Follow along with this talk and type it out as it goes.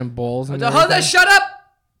balls. And Shut up!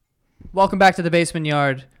 Welcome back to the Basement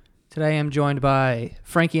Yard. Today I'm joined by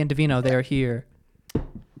Frankie and Davino. They are here.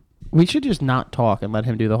 We should just not talk and let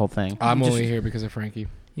him do the whole thing. I'm only here because of Frankie.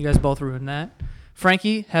 You guys both ruined that.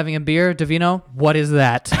 Frankie having a beer. Davino, what is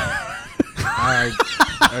that?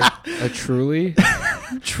 A Truly.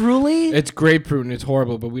 Truly? It's grapefruit and it's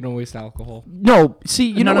horrible, but we don't waste alcohol. No, see,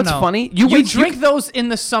 you know what's funny? You drink those in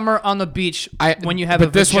the summer on the beach when you have a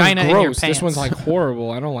vagina in your pants. This one's like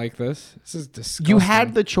horrible. I don't like this. This is disgusting. You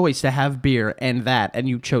had the choice to have beer and that, and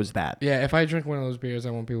you chose that. Yeah, if I drink one of those beers,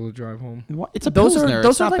 I won't be able to drive home. It's a Pilsner.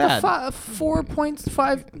 Those are not like bad. a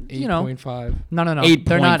 4.5, you know. 8.5. No. 8.5.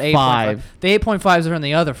 They're not 8.5. The 8.5s are in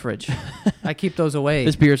the other fridge. I keep those away.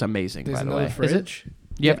 This beer's amazing, There's by the another way. fridge?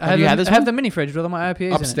 Yep. I have the mini fridge with all my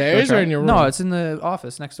IPAs upstairs in it. or in your room? No, it's in the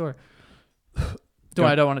office next door.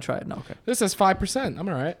 I don't want to try it. No, okay. This says 5%. I'm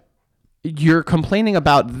all right. You're complaining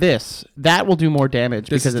about this. That will do more damage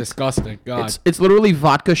This because is disgusting. God. It's literally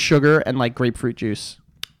vodka, sugar, and like grapefruit juice.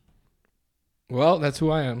 Well, that's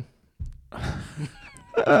who I am.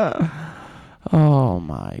 Oh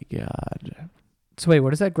my god. So wait,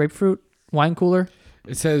 what is that? Grapefruit wine cooler?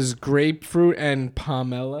 It says grapefruit and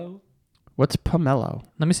pomelo. What's pomelo?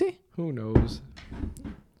 Let me see. Who knows?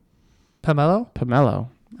 Pomelo? Pomelo.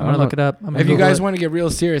 I'm gonna look it up. If you guys want to get real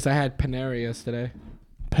serious, I had Panera yesterday.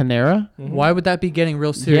 Panera? Mm-hmm. Why would that be getting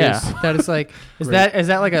real serious? Yeah. That is like, is that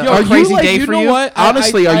like a Yo, crazy day you for know you? what?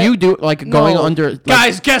 Honestly, are you going under? Like,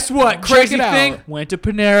 Guys, guess what? Crazy it out. thing. Went to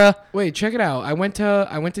Panera. Wait, check it out. I went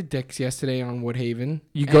to Dick's yesterday on Woodhaven.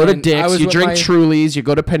 you go to and I Dick's, was you with drink my- Trulies, you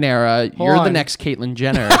go to Panera. Hold You're the on. next Caitlyn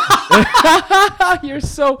Jenner. You're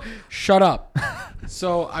so shut up.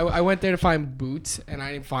 So I went there to find boots and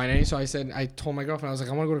I didn't find any. So I told my girlfriend, I was like,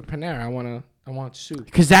 I want to go to Panera. I want soup.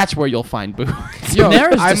 Because that's where you'll find booze. Yo,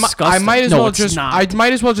 Panera's I disgusting. might as No, well it's just not. I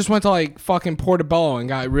might as well just went to like fucking Portobello and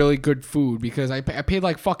got really good food because I paid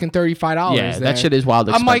like fucking $35. Yeah, there. that shit is wild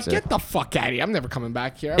I'm expensive. like, get the fuck out of here. I'm never coming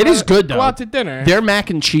back here. It is good, though. Go out to dinner. Their mac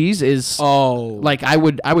and cheese is like I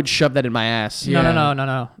would shove that in my ass. Yeah.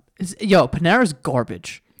 No. Yo, Panera's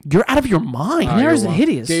garbage. You're out of your mind. Panera's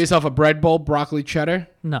hideous. Get yourself a bread bowl, broccoli cheddar.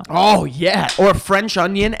 No. Oh yeah, or a French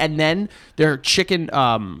onion, and then their chicken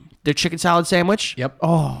salad sandwich. Yep.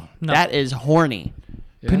 Oh, No. that is horny.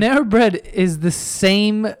 Yeah. Panera bread is the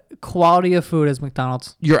same quality of food as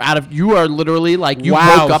McDonald's. You are literally like you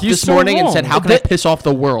Wow, woke up he's this so morning and wrong. said, "How can I piss off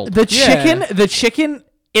the world?" The Yeah. chicken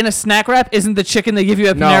in a snack wrap isn't the chicken they give you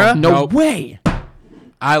at No. Panera. No Nope. way.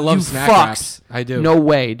 I love You snack fucks. wraps. I do. No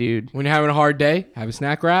way, dude. When you're having a hard day, have a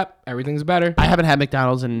snack wrap. Everything's better. I haven't had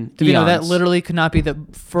McDonald's in You know, eons. that literally could not be the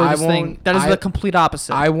furthest thing. won't- That is I- the complete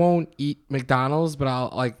opposite. I won't eat McDonald's, but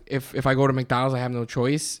I'll like if I go to McDonald's, I have no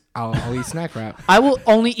choice. I'll eat snack wrap. I will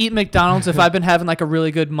only eat McDonald's if I've been having like a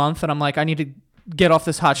really good month and I'm like, I need to get off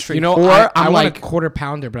this hot streak. You know, Or I I'm want like- a quarter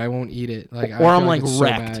pounder, but I won't eat it. Like, I or feel I'm like it's so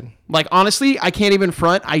wrecked. bad. Like honestly, I can't even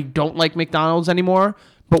front. I don't like McDonald's anymore.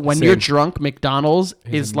 But when Same. you're drunk, McDonald's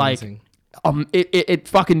It's is like amazing. it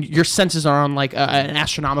fucking your senses are on like an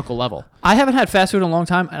astronomical level. I haven't had fast food in a long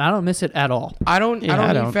time and I don't miss it at all. I don't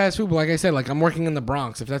I don't. eat fast food, but like I said, like I'm working in the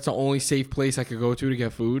Bronx. If that's the only safe place I could go to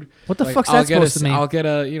get food, What the like, fuck's I'll that get supposed to mean? I'll get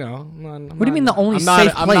a, What do you mean the only I'm not-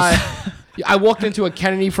 safe I'm place? not- I walked into a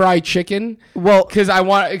Kennedy Fried Chicken. Well, Because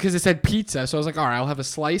it said pizza, so I was like, all right, I'll have a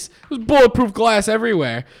slice. There's bulletproof glass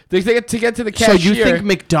everywhere. They get to the so cashier. you think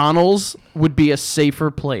McDonald's would be a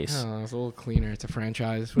safer place? Oh, it's a little cleaner. It's a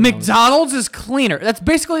franchise. Who knows? McDonald's is cleaner. That's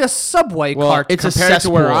basically a Subway Well, cart. it's a compared to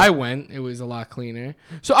where cesspool. I went, it was a lot cleaner.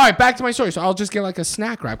 So, all right, back to my story. So, I'll just get like a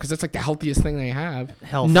snack wrap because that's like the healthiest thing they have.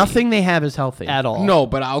 Healthy Nothing they have is healthy at all. No,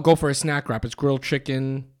 but I'll go for a snack wrap. It's grilled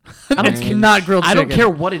chicken. It's not grilled I chicken. don't care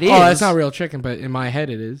what it is. Oh, that's not real chicken, but in my head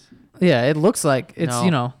it is. Yeah, it looks like it's, No. you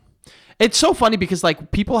know. It's so funny because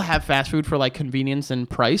like people have fast food for like convenience and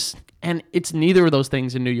price, and it's neither of those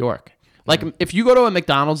things in New York. Like if you go to a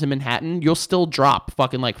McDonald's in Manhattan, you'll still drop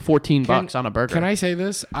fucking like $14 on a burger. Can I say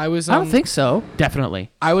this? I I don't think so. Definitely.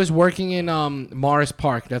 I was working in Morris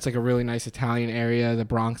Park. That's like a really nice Italian area, the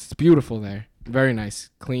Bronx. It's beautiful there. Very nice,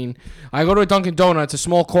 clean. I go to a Dunkin' Donuts. A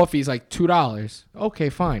small coffee is like $2. Okay,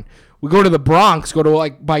 fine. We go to the Bronx. Go to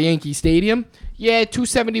like by Yankee Stadium. Yeah,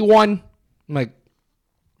 $2.71. I'm like,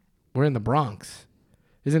 we're in the Bronx.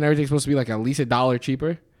 Isn't everything supposed to be like at least $1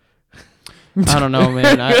 cheaper? I don't know,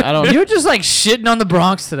 man. I don't. You're just like shitting on the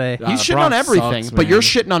Bronx today. Yeah. He's the shitting on Bronx everything, sucks, but you're man.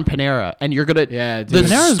 shitting on Panera, and you're gonna. Yeah, The dude.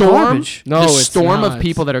 Panera's storm, garbage. No, the it's storm not. of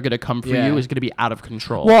people that are gonna come for Yeah. you is gonna be out of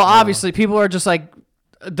control. Well, obviously, people are just like,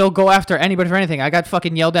 they'll go after anybody for anything. I got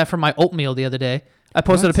fucking yelled at for my oatmeal the other day. I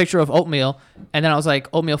posted a picture of oatmeal, and then I was like,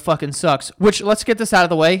 oatmeal fucking sucks. Which, let's get this out of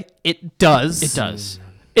the way. It does. it does.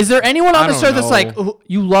 Is there anyone on I the don't show that's like, know.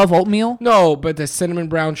 you love oatmeal? No, but the cinnamon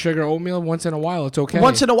brown sugar oatmeal once in a while, it's okay.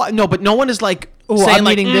 Once in a while, no, but no one is like Ooh, saying I'm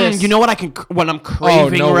like, eating this. you know what what I'm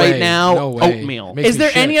craving no right way. now? No way. Oatmeal. Makes Is me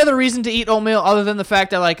there shit. any other reason to eat oatmeal other than the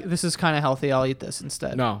fact that like this is kind of healthy? I'll eat this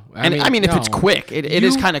instead. No, I mean, if it's no. quick, it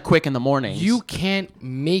is You- kind of quick in the morning. You can't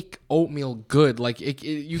make oatmeal good. Like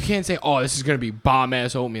you can't say, "Oh, this is gonna be bomb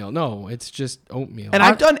ass oatmeal." No, it's just oatmeal. and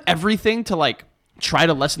I've done everything to like try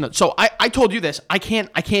to lessen it. So I told you this. I can't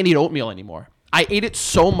eat oatmeal anymore. I ate it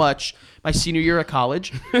so much my senior year of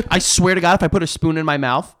college. I swear to God, if I put a spoon in my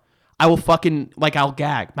mouth, I will fucking like I'll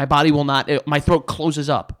gag. My body will not. My throat closes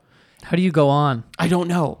up. How do you go on? I don't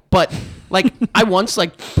know, but like I once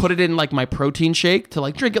like put it in like my protein shake to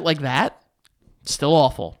like drink it like that. Still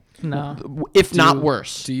awful. No. If not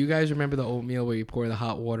worse. Do you guys remember the oatmeal where you pour the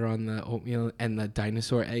hot water on the oatmeal and the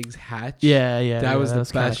dinosaur eggs hatch? Yeah. That was the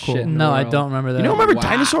kinda best shit. in the No, I world. don't remember that. You don't remember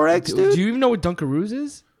dinosaur eggs, dude? Do you even know what Dunkaroos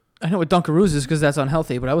is? I know what Dunkaroos is because that's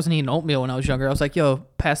unhealthy, but I wasn't eating oatmeal when I was younger. I was like, yo,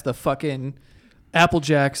 pass the fucking Apple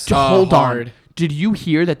Jacks. Hold hard. on. Did you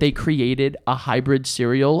hear that they created a hybrid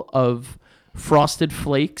cereal of Frosted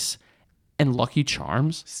Flakes and Lucky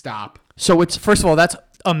Charms? Stop. So it's First of all, that's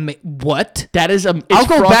what? that is a. I'll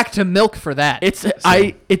go back to milk for that.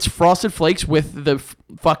 It's Frosted Flakes with the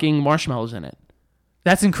fucking marshmallows in it.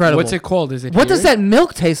 That's incredible. What's it called? Is it? What does beer? that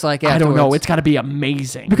milk taste like I don't know. afterwards? It's got to be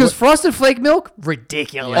amazing. Because Frosted Flake milk,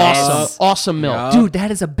 ridiculous. Yes. Awesome milk. Yeah. Dude, that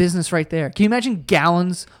is a business right there. Can you imagine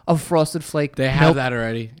gallons of Frosted Flake They milk? have that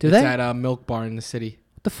already. Do it's they? at a milk bar in the city.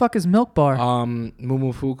 What the fuck is Milk Bar?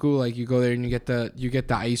 Mumufuku, like you go there and you get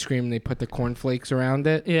the ice cream. They put the cornflakes around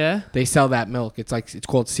it. yeah. They sell that milk. It's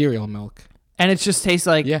called cereal milk. And it just tastes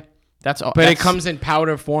like... Yeah, That's all. but it comes in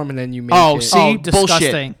powder form and then you make Oh, it. see, Oh, bullshit.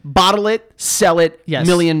 disgusting. Bottle it, sell it, Yes.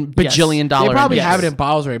 million Yes. bajillion dollar. They probably industry. have it in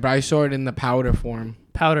bottles already, but I saw it in the powder form.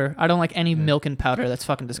 powder. I don't like any milk in powder. That's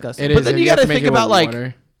fucking disgusting. It But is, then and you have gotta to make think it with about, like,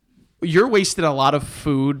 water. You're wasting a lot of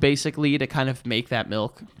food basically to kind of make that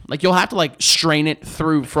milk. Like you'll have to like strain it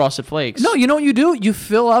through Frosted Flakes. No, you know what you do? You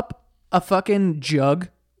fill up a fucking jug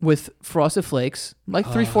with Frosted Flakes, like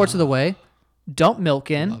 3/4 of the way. Dump milk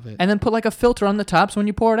Love in, it. and then put like a filter on the top, so when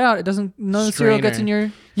you pour it out, it doesn't. None of the cereal gets in Strainer.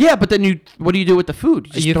 your. Yeah, but then what do you do with the food?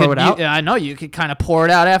 You just throw could, it out. I know you could kind of pour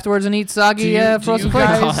it out afterwards and eat soggy Do Frosted you Flakes.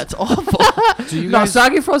 guys- Oh, that's awful. Do you No, guys?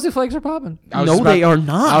 soggy Frosted Flakes are popping. I was No, about- they are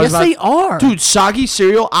not. I was Yes, about- they are, Dude, soggy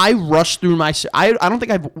cereal. I rush through my. I don't think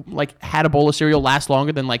I've like had a bowl of cereal last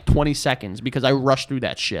longer than like 20 seconds because I rushed through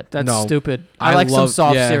that shit. That's No. stupid. I like some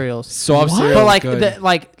soft cereals. Soft What? cereal, But like, good.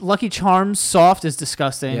 like Lucky Charms soft is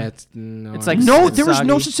disgusting. Yeah, It's like No, it's there is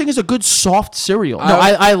no soggy. such thing as a good soft cereal. No,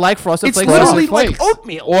 I like Frosted it's Flakes. literally Frosted like Flakes.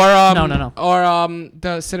 oatmeal. or No. or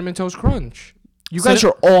the cinnamon toast crunch. You guys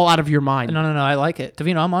are all out of your mind. No, I like it.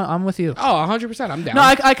 Davino, I'm with you. Oh, 100%. I'm down. No,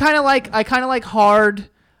 I kind of like hard.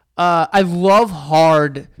 I love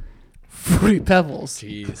hard Fruity Pebbles.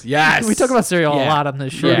 Jeez. Yes. We talk about cereal a Yeah. lot on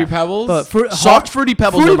this show. Fruity Yeah. Pebbles. But Soft Fruity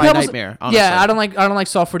Pebbles are my nightmare. Honestly. Yeah, I don't like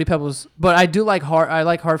soft Fruity Pebbles, but I do like hard. I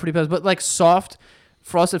like hard Fruity Pebbles, but like soft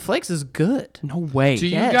Frosted Flakes is good. No way. do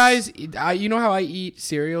you yes. guys? You know how I eat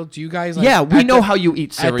cereal? Do you guys? Like, Yeah, we at know the- how you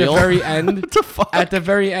eat cereal. At the very end. What the fuck? At the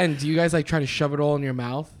very end, do you guys like try to shove it all in your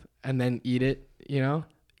mouth and then eat it? You know?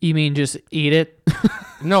 You mean just eat it?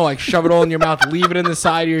 No, like shove it all in your mouth, leave it in the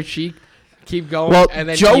side of your cheek, keep going, Well, and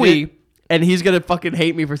then eat Joey, it. and he's gonna fucking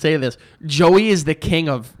hate me for saying this. Joey is the king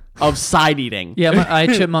of side eating. Yeah, I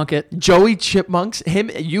chipmunk it. Joey chipmunks him,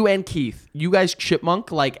 you and Keith. You guys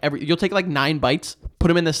chipmunk like you'll take like 9 bites, put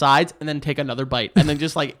them in the sides, and then take another bite, and then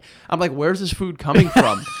just like I'm like, where's this food coming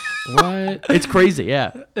from? What? It's crazy.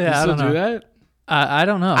 Yeah, Yeah, You I still don't do know. that? I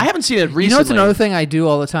don't know. I haven't seen it recently. You know what's another thing I do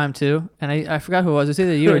all the time too? And I forgot who it was. It's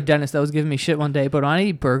either you or Dennis that was giving me shit one day. But when I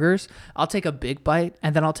eat burgers, I'll take a big bite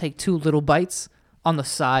and then I'll take 2 little bites on the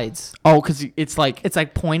sides. Oh, because it's like It's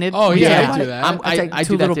like pointed. Oh, when you yeah, take a I do bite. that. I take I 2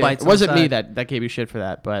 do that little too. bites. It on the wasn't me side. that gave you shit for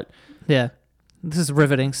that, but Yeah. This is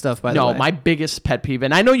riveting stuff, by the way. no, my biggest pet peeve,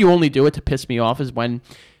 and I know you only do it to piss me off, is when,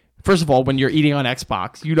 first of all, when you're eating on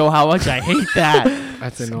Xbox. You know how much I hate that.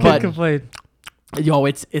 That's annoying. But- complain. Yo,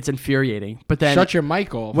 it's infuriating. But then Shut your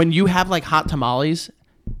mic off. when you have like hot tamales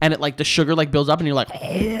and it like the sugar like builds up and you're like,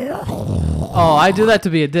 Oh, I do that to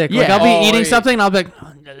be a dick. Like Yeah. I'll be Oh, eating wait. something and I'll be like,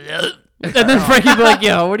 and then Frankie will be like,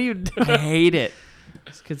 yo, what are you doing? I hate it.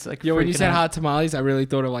 This kid's like, Yo, when you freaking said out. hot tamales, I really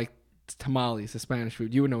thought of like tamales, the Spanish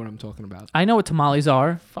food. You would know what I'm talking about. I know what tamales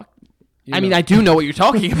are. Fuck. You I mean, know. I do know what you're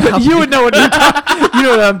talking about. You would know what you know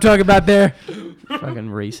what I'm talking about there. Fucking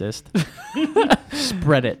racist.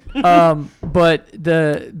 Spread it. But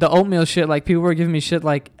the oatmeal shit, like people were giving me shit.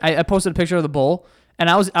 Like I posted a picture of the bowl, And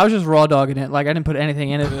I was just raw dogging it. Like I didn't put anything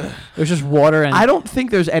in it. It was just water and. I don't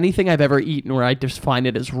think there's anything I've ever eaten where I just find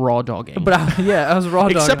it as raw dogging. But I was raw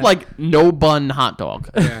dogging. Except like no bun hot dog.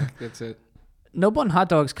 Yeah, that's it. No bun hot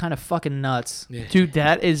dog's kind of fucking nuts. Yeah. Dude,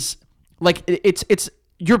 that is like it's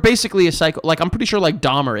you're basically a psycho. Like I'm pretty sure like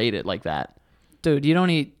Dahmer ate it like that. Dude, you don't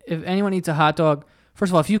eat. If anyone eats a hot dog, first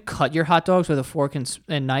of all, if you cut your hot dogs with a fork and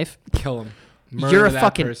knife, Kill him. you're a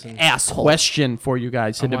fucking asshole. Question for you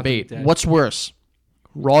guys to I want debate: them dead. what's worse,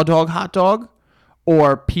 raw dog hot dog,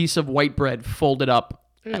 or piece of white bread folded up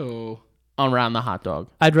Ew. around the hot dog?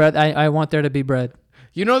 I'd rather. I want there to be bread.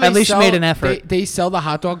 You know, At least you made an effort. They sell the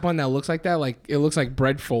hot dog bun that looks like that. Like it looks like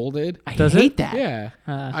bread folded. I Does hate it? that. Yeah,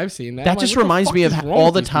 I've seen that. That I'm just like, what the reminds fuck me is of wrong all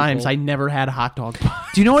with the these times people? I never had a hot dog.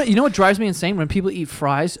 Do you know what? You know what drives me insane when people eat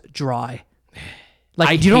fries dry.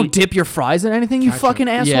 Like you don't hate- dip your fries in anything, you Ketchup. fucking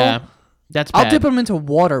asshole. Yeah, that's bad. I'll dip them into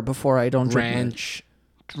water before I don't drink them. ranch.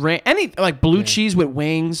 Any like blue cheese with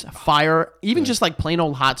wings, fire, even just like plain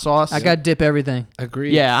old hot sauce. I got dip everything.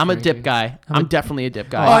 Agreed. Yeah, I'm a Frankie. dip guy. I'm definitely a dip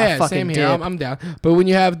guy. Oh Oh, yeah, fucking same here. dip. I'm down. But when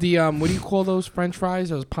you have the what do you call those French fries?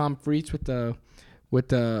 Those pommes frites with the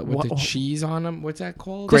cheese on them. What's that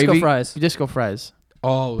called? Disco fries. Disco fries.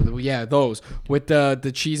 Oh yeah, those with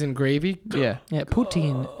the cheese and gravy. Yeah. Yeah,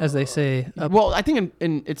 poutine, as they say. Well, I think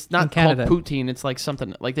in it's not in called Canada. poutine. It's like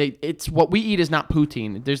something like it's what we eat is not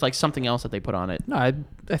poutine. There's like something else that they put on it. No, I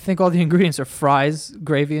think all the ingredients are fries,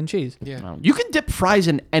 gravy, and cheese. Yeah. You can dip fries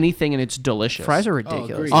in anything and it's delicious. Fries are agreed.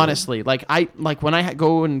 ridiculous. honestly like when I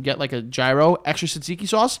go and get like a gyro extra tzatziki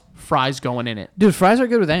sauce, fries going in it. Dude, fries are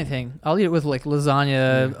good with anything. I'll eat it with like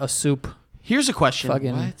lasagna, a soup. Here's a question.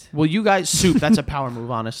 Fucking. What? Will you guys soup? That's a power move,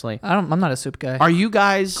 honestly. I'm not a soup guy. Are you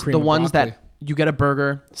guys Cream the of ones broccoli. that you get a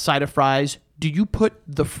burger, side of fries? Do you put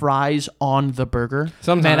the fries on the burger?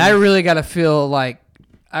 Sometimes. Man, I really gotta feel like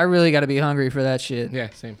I really gotta be hungry for that shit. yeah,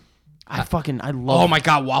 same. I love. Oh my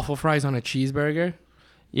god, waffle fries on a cheeseburger.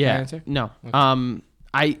 Yeah. answer? No. Okay.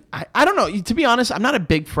 I don't know. To be honest, I'm not a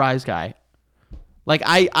big fries guy. Like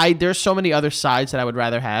there's so many other sides that I would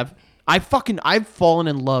rather have. I've fallen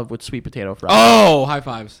in love with sweet potato fries. Oh, high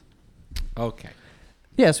fives. Okay.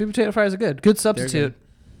 Yeah, sweet potato fries are good. Good They're substitute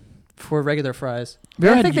for regular fries. you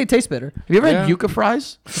ever I had think they taste better. Have you ever had Yeah. yuca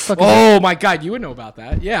fries? Oh my god, you would know about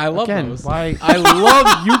that. Yeah, I love Again, those. why- I love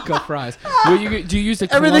yuca fries. Do you use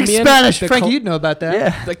the Everything's Colombian? Spanish. the Frankie, Col- you'd know about that.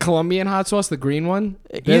 Yeah. the Colombian hot sauce, the green one.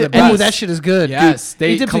 Yeah, They're the oh, best. that shit is good. Yes, Dude.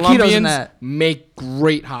 they You dip taquitos in Colombians that. make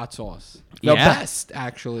great hot sauce. The Yeah? best,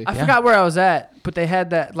 actually. I forgot where I was at, but they had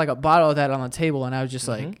that like a bottle of that on the table, and I was just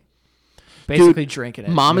Mm-hmm. like, basically drinking it.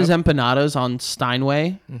 Mama's empanadas on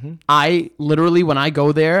Steinway. Mm-hmm. I literally, when I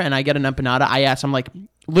go there and I get an empanada, I ask, I'm like,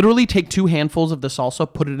 literally take 2 handfuls of the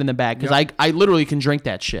salsa, put it in the bag, because Yep. I literally can drink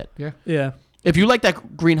that shit. Yeah. Yeah. If you like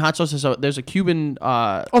that green hot sauce, there's a Cuban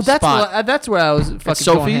Oh, that's spot. that's where I was fucking going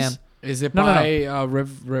Sophie's? ham. Is it No, no, by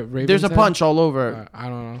Ravenshead? There's a bunch all over. I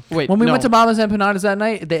don't know. Wait, When we no. went to Mama's Empanadas that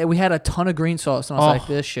night, we had a ton of green sauce, and I was Oh. like,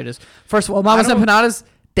 "This shit is." First of all, Mama's don't- Empanadas,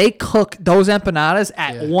 they cook those empanadas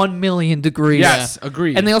at Yeah. 1,000,000 degrees. Yes,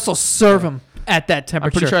 agreed. and they also serve them at that I'm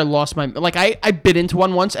temperature. pretty sure I lost my I bit into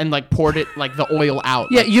one once and like poured it like the oil out.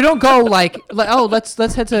 Yeah, you don't go like oh let's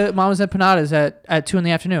head to Mama's Empanadas at 2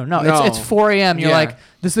 PM. No, No. it's 4 a.m. You're Yeah. like,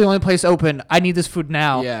 this is the only place open. I need this food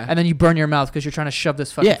now. Yeah. And then you burn your mouth because you're trying to shove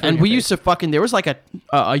this fucking Yeah, food and in we your used to fucking. There was like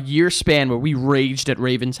a year span where we raged at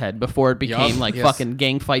Ravenshead before it became Yup, like yes. fucking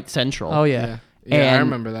gang fight central. Oh Yeah, yeah. yeah, I And-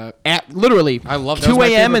 remember that. At literally, I love that. was 2 my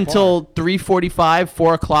a.m. favorite until 3:45,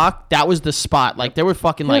 4 o'clock. That was the spot. Like they were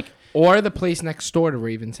fucking like. Or the place next door to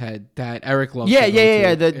Ravenshead that Eric loves. Yeah, to go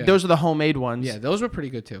yeah. to. Those are the homemade ones. Yeah, those were pretty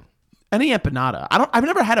good too. Any empanada. I've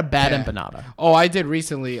never had a bad Yeah. empanada. Oh, I did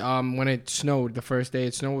recently. When it snowed, the first day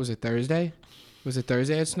it snowed, was it Thursday? Was it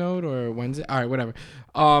Thursday it snowed or Wednesday? All right, whatever.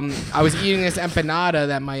 I was eating this empanada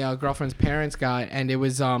that my girlfriend's parents got, and it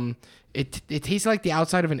was it tasted like the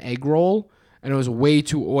outside of an egg roll, and it was way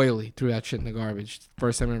too oily. Threw that shit in the garbage.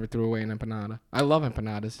 First time I ever threw away an empanada. I love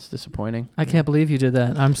empanadas. It's disappointing. I can't believe you did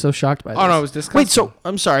that. I'm so shocked by this. Oh no, it was disgusting. Wait, so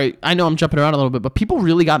I'm sorry. I know I'm jumping around a little bit, but people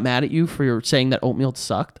really got mad at you for your saying that oatmeal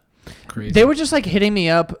sucked. crazy. They were just like hitting me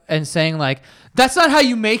up and saying like, that's not how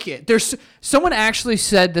you make it. There's someone actually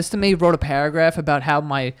said this to me, wrote a paragraph about how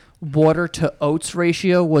my water to oats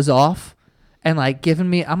ratio was off, and like giving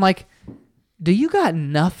me, I'm like, do you got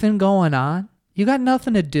nothing going on? You got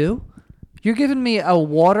nothing to do? You're giving me a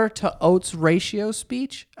water to oats ratio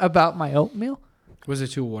speech about my oatmeal? Was it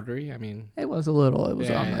too watery? I mean, It was a little. It was.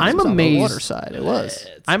 Yeah, on, yeah. it I'm was on the amazed. water side. It was.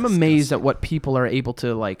 I'm amazed at what people are able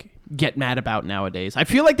to like get mad about nowadays. I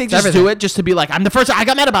feel like they just everything. do it just to be like, I'm the first. I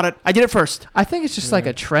got mad about it. I did it first. I think it's just like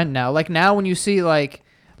a trend now. Like now when you see like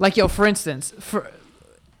yo, for instance, for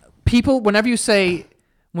people, whenever you say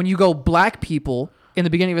when you go black people in the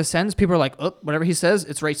beginning of a sentence, people are like, oh, whatever he says,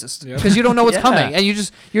 it's racist. Because you don't know what's coming. And you're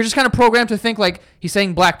just kind of programmed to think like he's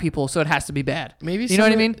saying black people, so it has to be bad. Maybe you know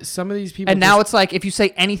what I mean? Some of these people. And now it's like if you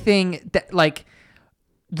say anything that like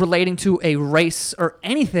relating to a race or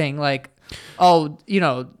anything like, oh,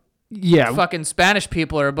 fucking Spanish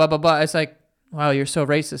people or blah, blah, blah. It's like, wow, you're so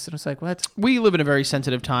racist. And it's like, what? We live in a very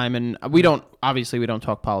sensitive time, and we don't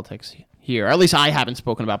talk politics here. At least I haven't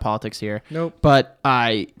spoken about politics here. Nope. But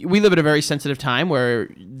we live in a very sensitive time where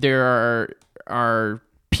there are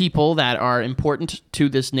people that are important to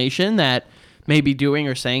this nation that may be doing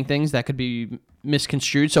or saying things that could be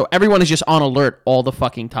misconstrued. So everyone is just on alert all the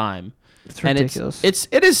fucking time. It's ridiculous. And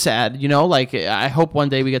it is sad, like I hope one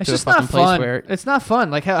day we get to a fucking place where it's not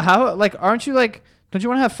fun. Like how like aren't you like, don't you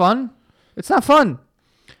want to have fun? It's not fun.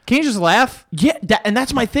 Can you just laugh? Yeah, and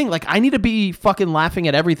that's my thing. Like I need to be fucking laughing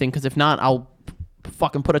at everything, because if not, I'll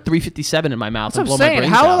fucking put a 357 in my mouth and blow my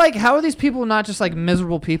brains out. How are these people not just like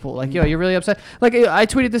miserable people? Like, yo, you're really upset. Like I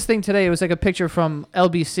tweeted this thing today. It was like a picture from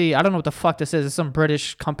LBC. I don't know what the fuck this is. It's some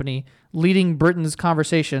British company leading Britain's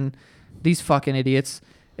conversation. These fucking idiots.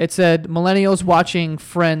 It said, millennials watching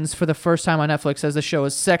Friends for the first time on Netflix says the show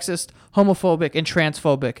is sexist, homophobic, and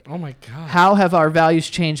transphobic. Oh my God. How have our values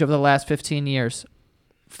changed over the last 15 years?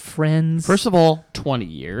 Friends. First of all, 20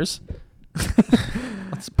 years.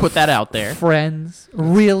 Let's put that out there. Friends.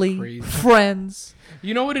 Really? Crazy. Friends.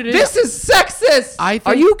 You know what it is? This is sexist.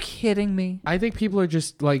 Are you kidding me? I think people are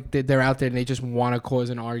just like they're out there and they just want to cause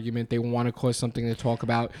an argument. They want to cause something to talk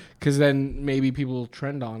about, because then maybe people will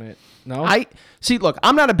trend on it. No, Look,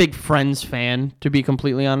 I'm not a big Friends fan, to be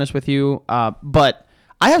completely honest with you. But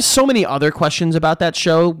I have so many other questions about that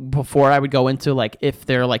show before I would go into like if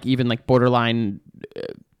they're like even like borderline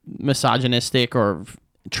misogynistic or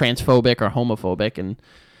transphobic or homophobic, and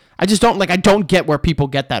I just don't get where people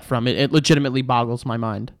get that from. It legitimately boggles my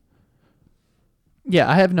mind. Yeah,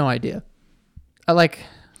 I have no idea.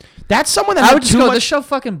 That's someone that I would just go, this show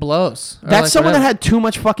fucking blows. That's someone that had too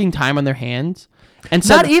much fucking time on their hands and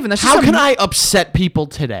said, not even. That's just how can I upset people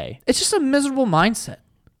today? It's just a miserable mindset,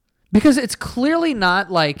 because it's clearly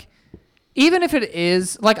not like, even if it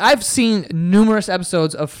is, like I've seen numerous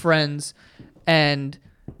episodes of Friends and,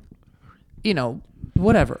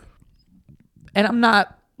 whatever. And I'm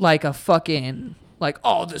not like a fucking like,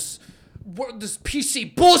 oh, this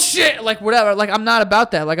PC bullshit, like whatever. Like I'm not about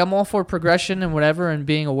that. Like I'm all for progression and whatever and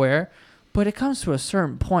being aware, but it comes to a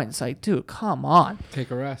certain point. It's like, dude, come on, take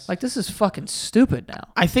a rest. Like this is fucking stupid now.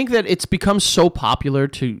 I think that it's become so popular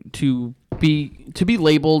to be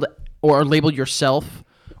labeled or label yourself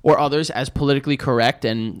or others as politically correct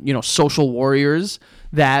and social warriors,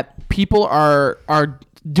 that people are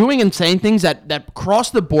doing and saying things that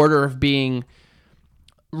cross the border of being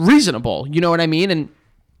reasonable. You know what I mean? And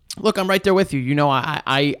look, I'm right there with you.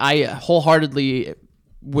 I wholeheartedly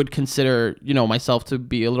would consider, myself to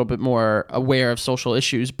be a little bit more aware of social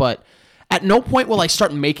issues, but at no point will I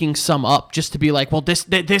start making some up just to be like, well, this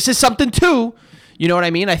is something too. You know what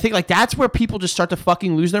I mean? I think like that's where people just start to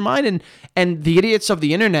fucking lose their mind, and the idiots of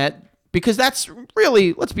the internet, because that's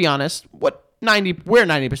really, let's be honest, where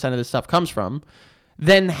 90% of this stuff comes from,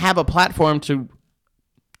 then have a platform to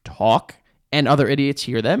talk and other idiots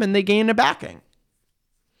hear them and they gain a backing.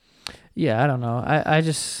 Yeah, I don't know.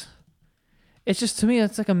 It's just, to me,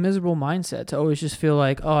 it's like a miserable mindset to always just feel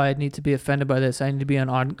like, oh, I need to be offended by this. I need to be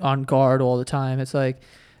on guard all the time. It's like,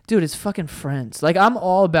 dude, it's fucking Friends. Like, I'm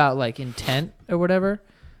all about, like, intent or whatever.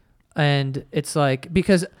 And it's like,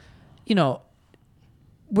 because,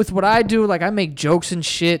 with what I do, like, I make jokes and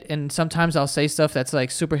shit, and sometimes I'll say stuff that's,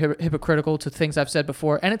 like, super hypocritical to things I've said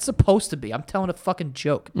before, and it's supposed to be. I'm telling a fucking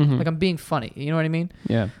joke. Mm-hmm. Like, I'm being funny. You know what I mean?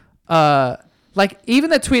 Yeah. Like, even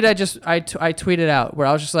the tweet I tweeted out, where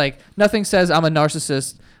I was just like, nothing says I'm a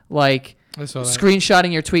narcissist, like,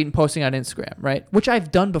 screenshotting your tweet and posting on Instagram, right? Which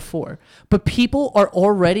I've done before. But people are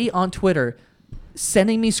already on Twitter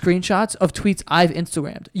sending me screenshots of tweets I've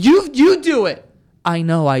Instagrammed. You do it. I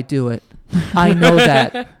know I do it. I know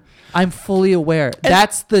that. I'm fully aware.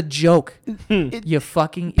 That's the joke. You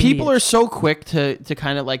fucking people idiot. Are so quick to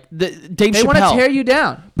kind of like Dave Chappelle. They want to tear you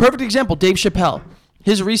down. Perfect example, Dave Chappelle.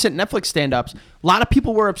 His recent Netflix stand-ups, a lot of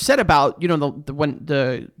people were upset about,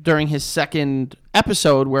 during his second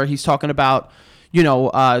episode where he's talking about,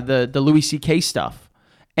 the Louis C.K. stuff.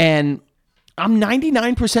 And I'm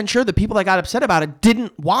 99% sure the people that got upset about it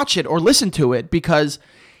didn't watch it or listen to it, because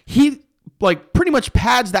he like pretty much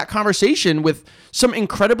pads that conversation with some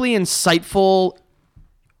incredibly insightful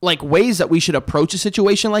like ways that we should approach a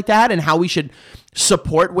situation like that and how we should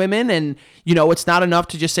support women. And, it's not enough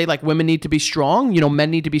to just say like women need to be strong, men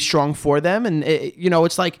need to be strong for them. And,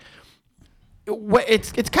 it's like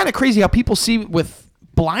it's kind of crazy how people see with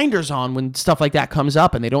blinders on when stuff like that comes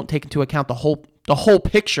up, and they don't take into account the whole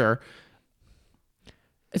picture.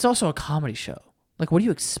 It's also a comedy show. Like, what do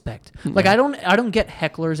you expect? Like, I don't get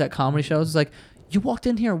hecklers at comedy shows. It's like, you walked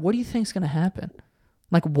in here, what do you think's gonna happen?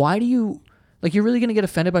 Like, why do you like? You're really gonna get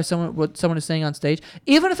offended by what someone is saying on stage?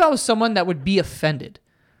 Even if I was someone that would be offended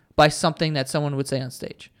by something that someone would say on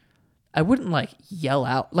stage, I wouldn't like yell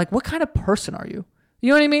out. Like, what kind of person are you? You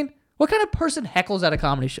know what I mean? What kind of person heckles at a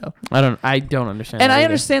comedy show? I don't understand. And that I either.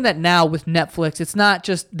 understand that now with Netflix, it's not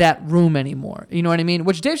just that room anymore. You know what I mean?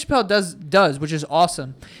 Which Dave Chappelle does, which is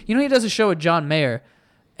awesome. You know, he does a show with John Mayer,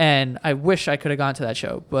 and I wish I could have gone to that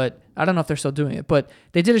show, but I don't know if they're still doing it. But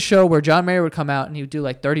they did a show where John Mayer would come out and he would do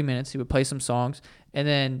like 30 minutes. He would play some songs, and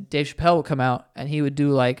then Dave Chappelle would come out and he would do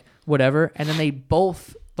like whatever, and then they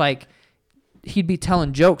both like he'd be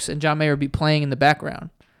telling jokes and John Mayer would be playing in the background,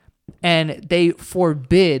 and they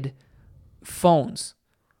forbid phones.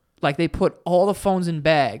 Like, they put all the phones in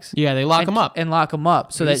bags. Yeah, they lock them up. And lock them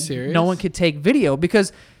up so Are you that serious? no one could take video,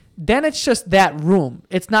 because then it's just that room.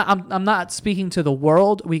 It's not. I'm not speaking to the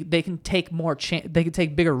world. They can take more. They can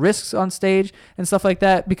take bigger risks on stage and stuff like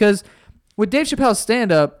that. Because with Dave Chappelle's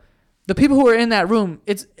stand up, the people who are in that room,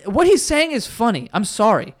 it's what he's saying is funny. I'm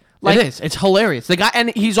sorry. Like, it is. It's hilarious. The guy, and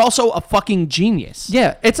he's also a fucking genius.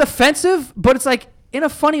 Yeah, it's offensive, but it's like in a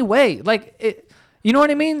funny way. Like, you know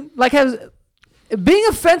what I mean? Like, being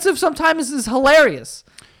offensive sometimes is hilarious.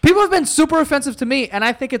 People have been super offensive to me, and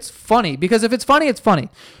I think it's funny, because if it's funny, it's funny.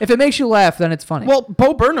 If it makes you laugh, then it's funny. Well,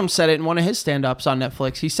 Bo Burnham said it in one of his stand-ups on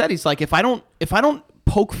Netflix. He said, he's like, if I don't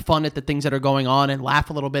poke fun at the things that are going on and laugh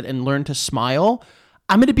a little bit and learn to smile,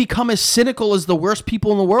 I'm going to become as cynical as the worst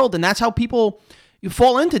people in the world. And that's how you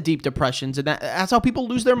fall into deep depressions, and that's how people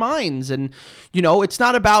lose their minds. And, you know, it's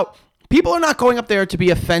not about, people are not going up there to be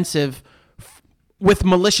offensive with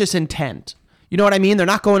malicious intent. You know what I mean? They're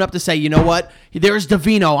not going up to say, you know what? There's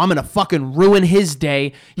Davino. I'm going to fucking ruin his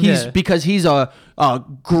day. Because he's a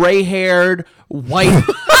gray-haired, white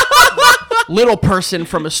little person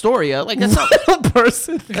from Astoria. Like, that's not little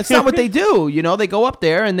person. That's not what they do. You know, they go up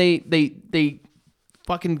there and they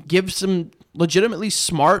fucking give some legitimately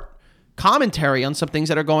smart commentary on some things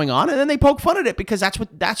that are going on, and then they poke fun at it, because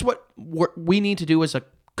that's what we need to do as a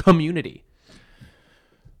community.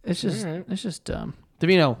 It's just dumb.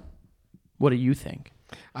 Davino, what do you think?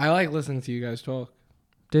 I like listening to you guys talk.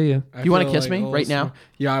 Do you? You want to feel kiss like me all right this- now?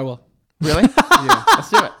 Yeah, I will. Really? Yeah. Let's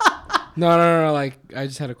do it. No. Like, I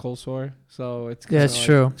just had a cold sore, so it's Yeah, it's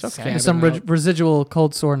true. It's okay. scabbing Some out. residual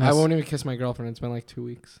cold soreness. I won't even kiss my girlfriend. It's been like 2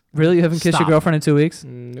 weeks. Really? You haven't kissed your Stop. girlfriend in 2 weeks?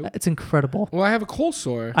 Nope. It's incredible. Well, I have a cold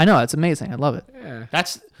sore. I know. It's amazing. I love it. Yeah.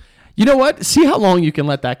 You know what? See how long you can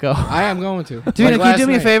let that go. I am going to. Dude, can you last do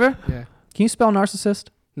me a night. favor? Yeah. Can you spell narcissist?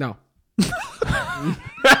 No.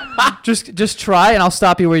 Just try, and I'll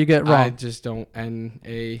stop you where you get it I wrong. just don't.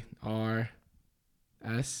 NARS.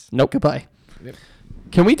 Nope. Goodbye.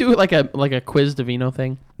 Can we do like a quiz Davino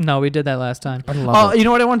thing? No, we did that last time. I love it. You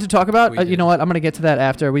know what I wanted to talk about? We You did. know what? I'm going to get to that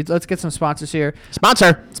after. Let's get some sponsors here.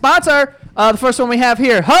 Sponsor. Sponsor! The first one we have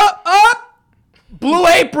here. Blue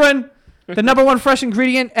Apron! The number one fresh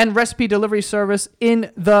ingredient and recipe delivery service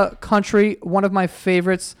in the country. One of my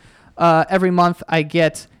favorites. Every month I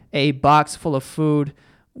get a box full of food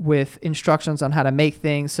with instructions on how to make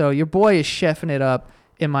things. So your boy is chefing it up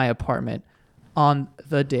in my apartment on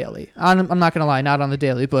the daily. I'm not going to lie, not on the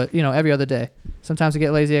daily, but, you know, every other day. Sometimes I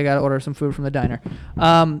get lazy. I got to order some food from the diner.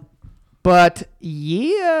 But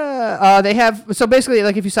yeah, they have, so basically,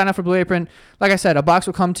 like, if you sign up for Blue Apron, like I said, a box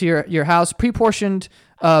will come to your house, pre-portioned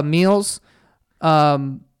meals.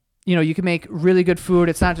 You know, you can make really good food.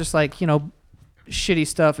 It's not just like, you know, shitty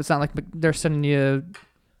stuff. It's not like they're sending you,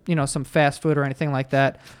 you know, some fast food or anything like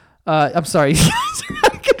that. I'm sorry.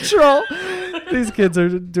 Out of control. These kids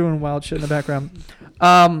are doing wild shit in the background.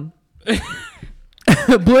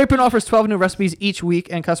 Blue Apron offers 12 new recipes each week,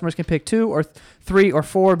 and customers can pick 2 or 3 or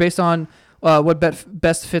 4 based on what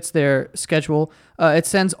best fits their schedule. It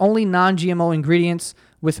sends only non-GMO ingredients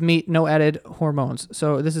with meat, no added hormones.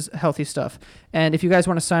 So this is healthy stuff. And if you guys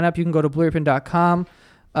want to sign up, you can go to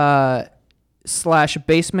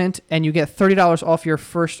blueapron.com/basement, and you get $30 off your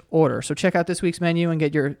first order. So check out this week's menu and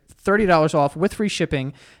get your $30 off with free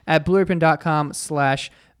shipping at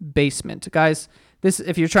blueapron.com/basement. Guys,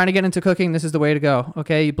 if you're trying to get into cooking, this is the way to go.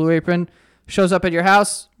 Okay, Blue Apron shows up at your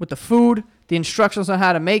house with the food, the instructions on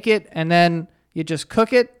how to make it, and then you just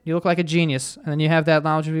cook it. You look like a genius, and then you have that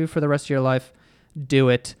knowledge of you for the rest of your life. Do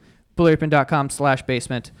it.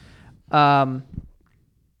 blueapron.com/basement.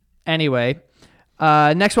 Anyway,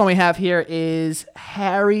 next one we have here is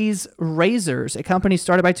Harry's Razors, a company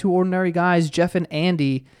started by 2 ordinary guys, Jeff and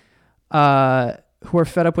Andy. who are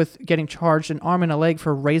fed up with getting charged an arm and a leg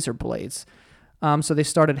for razor blades. So they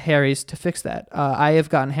started Harry's to fix that. I have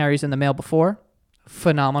gotten Harry's in the mail before.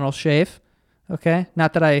 Phenomenal shave. Okay?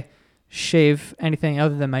 Not that I shave anything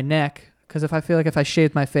other than my neck, because if I feel like if I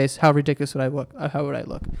shaved my face, how ridiculous would I look? How would I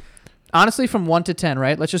look? Honestly, from 1 to 10,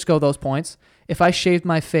 right? Let's just go those points. If I shaved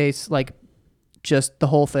my face, like just the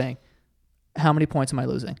whole thing, how many points am I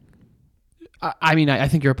losing? I mean, I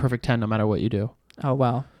think you're a perfect 10 no matter what you do. Oh,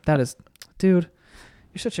 wow. That is... Dude,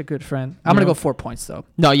 you're such a good friend. I'm going to go 4 points, though.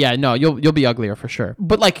 No, you'll be uglier for sure.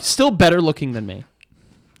 But, like, still better looking than me.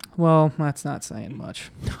 Well, that's not saying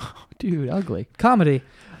much. Dude, ugly. Comedy.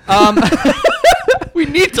 We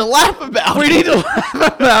need to laugh about it. We need to laugh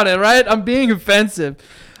about it, right? I'm being offensive.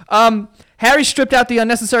 Harry stripped out the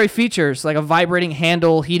unnecessary features like a vibrating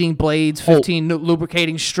handle, heating blades, 15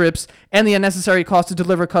 lubricating strips, and the unnecessary cost to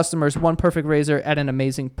deliver customers one perfect razor at an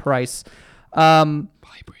amazing price. Vibrating.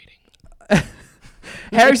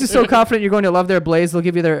 Harry's is so confident you're going to love their blades, they'll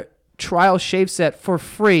give you their trial shave set for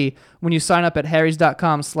free when you sign up at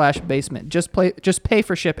harrys.com/basement. Just pay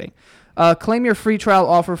for shipping. Claim your free trial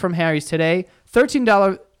offer from Harry's today.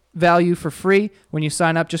 $13 value for free when you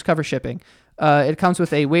sign up. Just cover shipping. It comes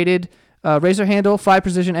with a weighted razor handle, 5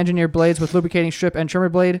 precision engineered blades with lubricating strip and trimmer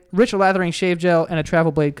blade, rich lathering shave gel, and a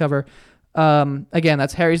travel blade cover. Again,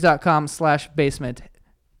 that's harrys.com/basement.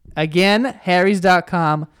 Again,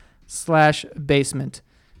 harrys.com/basement.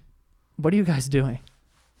 What are you guys doing?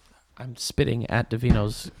 I'm spitting at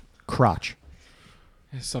Davino's crotch.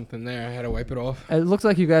 There's something there. I had to wipe it off. It looked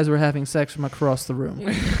like you guys were having sex from across the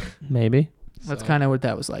room. Maybe. That's kind of what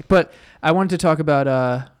that was like. But I wanted to talk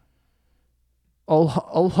about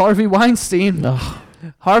old Harvey Weinstein. Ugh.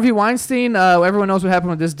 Harvey Weinstein, everyone knows what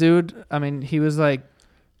happened with this dude. I mean, he was like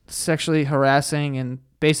sexually harassing and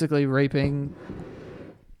basically raping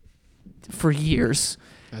for years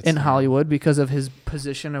in Hollywood because of his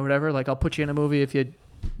position or whatever. Like, I'll put you in a movie if you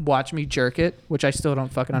watch me jerk it, which I still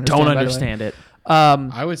don't fucking understand. Don't understand it.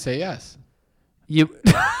 I would say yes. You...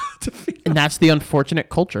 And that's the unfortunate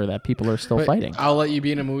culture that people are still fighting. I'll let you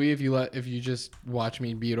be in a movie if you just watch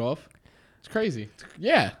me beat off. It's crazy.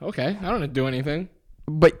 Yeah, okay. I don't do anything.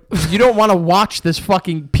 But you don't want to watch this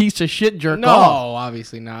fucking piece of shit jerk no, off.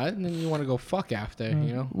 obviously not. And then you want to go fuck after,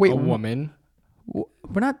 you know? Wait, a woman. We're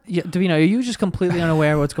not... Yeah, Davino, are you just completely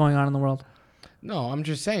unaware of what's going on in the world? No, I'm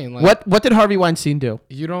just saying. Like, What did Harvey Weinstein do?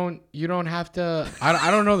 You don't have to...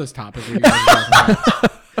 I don't know this topic that you guys are talking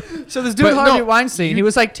about. So this dude Harvey Weinstein, he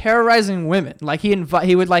was like terrorizing women. Like he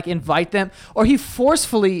would like invite them, or he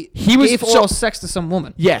forcefully gave oral sex to some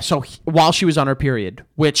woman. Yeah. So while she was on her period,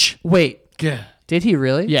 which wait, did he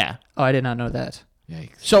really? Yeah. Oh, I did not know that.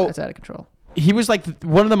 Yikes. So that's out of control. He was like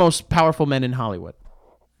one of the most powerful men in Hollywood,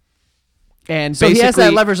 and so he has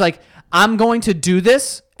that leverage. Like, I'm going to do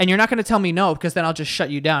this, and you're not going to tell me no, because then I'll just shut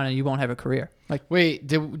you down, and you won't have a career. Like, wait,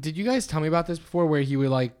 did you guys tell me about this before, where he would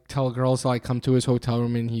like tell girls to like come to his hotel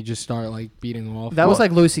room and he just start like beating off? That was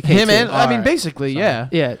like Louis C.K. Him and I mean, basically, yeah.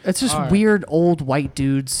 Yeah, it's just weird old white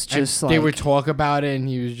dudes. Just they would talk about it, and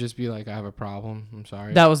he would just be like, "I have a problem. I'm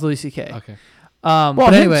sorry." That was Louis C.K. Okay. Well,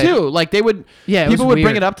 but him anyway, too. Like they would, people would bring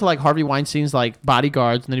weird. it up to like Harvey Weinstein's like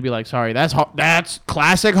bodyguards, and then he'd be like, "Sorry, that's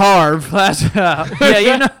classic Harv." Yeah,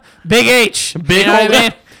 you know, Big H, big you know old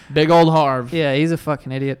man, big old Harv. Yeah, he's a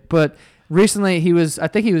fucking idiot. But recently, I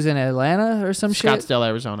think he was in Atlanta or some shit. Scottsdale,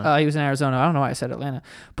 Arizona. He was in Arizona. I don't know why I said Atlanta,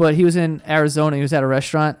 but he was in Arizona. He was at a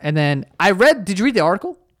restaurant, and then Did you read the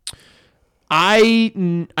article?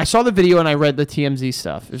 I saw the video and I read the TMZ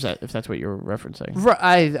stuff. If that's what you're referencing?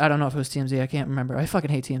 I don't know if it was TMZ. I can't remember. I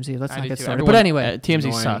fucking hate TMZ. Let's not get started. Everyone, but anyway,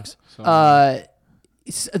 TMZ sucks.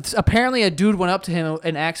 It's apparently a dude went up to him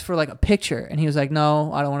and asked for like a picture, and he was like,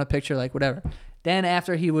 "No, I don't want a picture." Like whatever. Then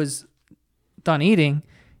after he was done eating,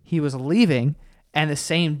 he was leaving, and the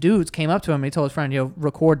same dudes came up to him. And he told his friend, "Yo,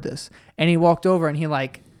 record this." And he walked over and he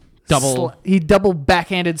like double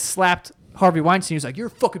backhanded slapped Harvey Weinstein. He was like, "You're a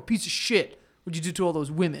fucking piece of shit. What'd you do to all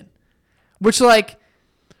those women?" Which like,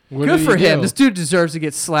 good for him. This dude deserves to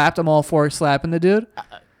get slapped. I'm all for slapping the dude.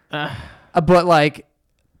 But like,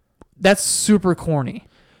 that's super corny.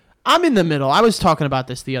 I'm in the middle. I was talking about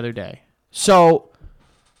this the other day. So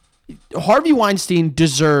Harvey Weinstein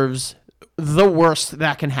deserves the worst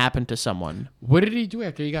that can happen to someone. What did he do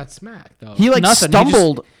after he got smacked though? He like Nothing.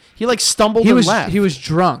 stumbled. He and left. He was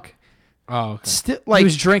drunk. Oh, okay. He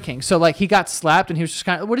was drinking. So like he got slapped and he was just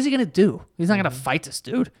kind of, what is he going to do? He's not going to fight this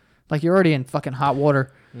dude. Like you're already in fucking hot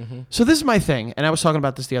water. Mm-hmm. So this is my thing. And I was talking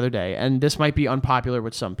about this the other day, and this might be unpopular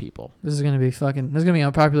with some people. This is going to be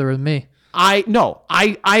unpopular with me.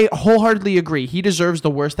 I wholeheartedly agree. He deserves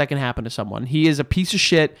the worst that can happen to someone. He is a piece of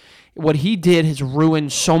shit. What he did has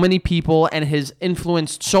ruined so many people and has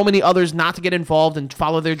influenced so many others not to get involved and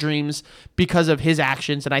follow their dreams because of his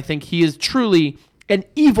actions. And I think he is truly an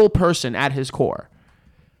evil person at his core.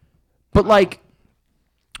 But like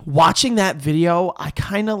watching that video, I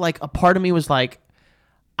kind of like, a part of me was like,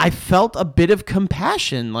 I felt a bit of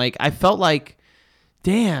compassion. Like I felt like,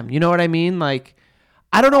 damn, you know what I mean? Like,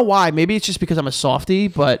 I don't know why. Maybe it's just because I'm a softie,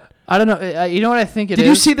 but I don't know. You know what I think it is? Did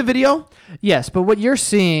you see the video? Yes, but what you're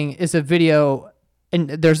seeing is a video, and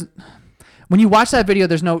when you watch that video,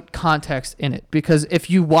 there's no context in it. Because if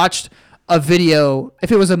you watched a video,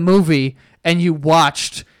 if it was a movie, and you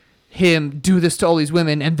watched him do this to all these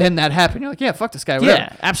women, and then that happened, you're like, yeah, fuck this guy. Whatever.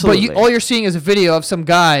 Yeah, absolutely. But all you're seeing is a video of some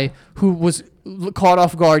guy who was caught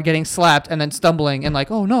off guard, getting slapped, and then stumbling, and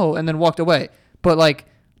like, oh no, and then walked away. But like,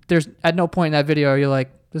 there's at no point in that video are you like,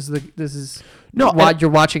 this is no, why you're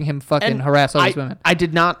watching him fucking harass all these women. I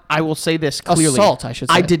did not. I will say this clearly. Assault, I should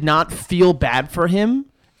say. I did not feel bad for him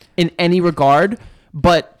in any regard,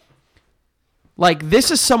 but like,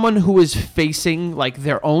 this is someone who is facing like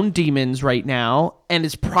their own demons right now, and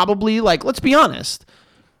is probably like, let's be honest,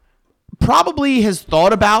 probably has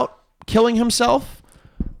thought about killing himself,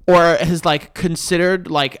 or has like considered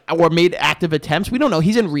like, or made active attempts. We don't know.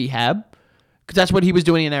 He's in rehab because that's what he was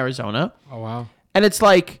doing in Arizona. Oh wow. And it's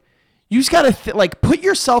like, you just gotta like put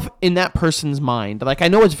yourself in that person's mind. Like, I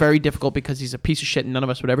know it's very difficult because he's a piece of shit and none of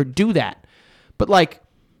us would ever do that. But like,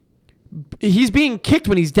 he's being kicked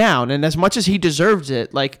when he's down, and as much as he deserves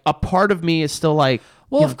it, like, a part of me is still like,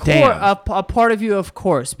 well, of course, a part of you, of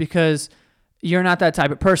course, because you're not that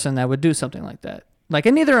type of person that would do something like that. Like,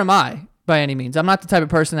 and neither am I by any means. I'm not the type of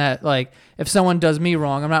person that, like, if someone does me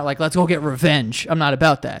wrong, I'm not like, let's go get revenge. I'm not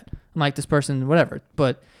about that. I'm like, this person, whatever.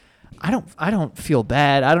 But I don't feel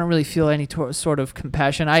bad. I don't really feel any sort of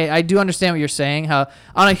compassion. I do understand what you're saying, how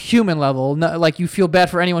on a human level, like, you feel bad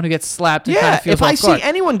for anyone who gets slapped. And kind of feels if I off guard. see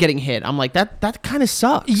anyone getting hit, I'm like, that kind of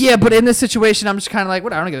sucks. Yeah, but in this situation, I'm just kind of like,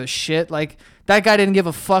 what? I don't give a shit. Like, that guy didn't give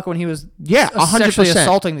a fuck when he was sexually 100%.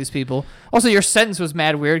 assaulting these people. Also, your sentence was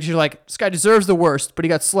mad weird because you're like, this guy deserves the worst, but he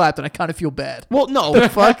got slapped, and I kind of feel bad. Well, no,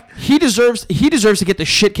 fuck. He deserves to get the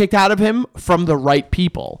shit kicked out of him from the right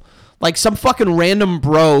people. Like, some fucking random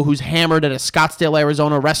bro who's hammered at a Scottsdale,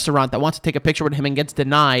 Arizona restaurant that wants to take a picture with him and gets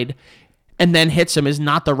denied and then hits him is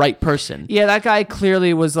not the right person. Yeah, that guy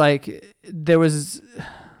clearly was like, there was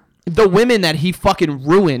the women that he fucking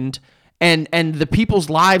ruined and the people's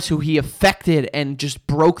lives who he affected and just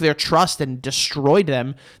broke their trust and destroyed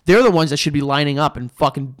them. They're the ones that should be lining up and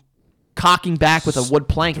fucking cocking back with a wood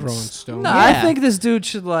plank. Throwing stones. No, I think this dude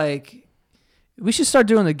should, like, we should start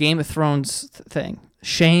doing the Game of Thrones thing.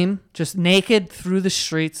 Shame, just naked through the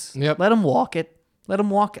streets. Yep. Let him walk it. Let him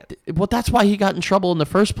walk it. Well, that's why he got in trouble in the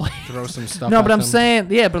first place. Throw some stuff. No, but at I'm them. saying,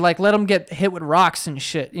 yeah, but like, let him get hit with rocks and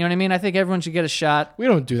shit. You know what I mean? I think everyone should get a shot. We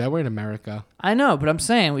don't do that. We're in America. I know, but I'm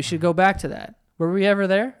saying we should go back to that. Were we ever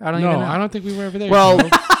there? I don't No, even know. I don't think we were ever there. Well,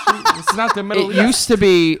 it's not the Middle it East. used to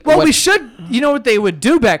be. Well, we should. You know what they would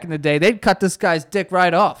do back in the day? They'd cut this guy's dick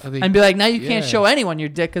right off and be like, now you can't show anyone your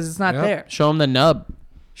dick because it's not there. Show him the nub.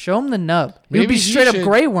 Show him the nub. Maybe You'd be he straight up should-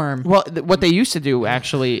 Grey Worm. Well, what they used to do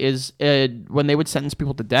actually is when they would sentence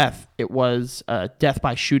people to death, it was death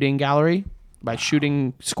by shooting gallery, by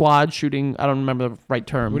shooting squad, shooting. I don't remember the right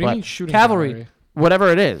term. What do you but mean shooting Cavalry. gallery? Whatever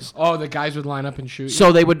it is. Oh, the guys would line up and shoot.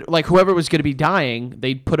 So they would, like, whoever was going to be dying,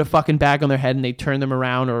 they'd put a fucking bag on their head and they'd turn them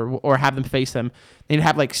around or have them face them. They'd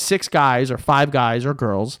have like 6 guys or 5 guys or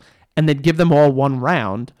girls, and they'd give them all 1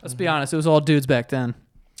 round. Let's be honest. It was all dudes back then.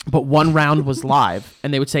 But 1 round was live,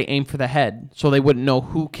 and they would say aim for the head, so they wouldn't know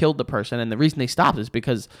who killed the person. And the reason they stopped is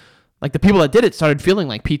because, like, the people that did it started feeling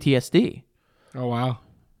like PTSD. Oh wow.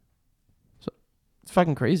 So it's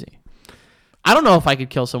fucking crazy. I don't know if I could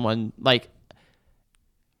kill someone. Like,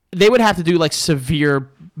 they would have to do like severe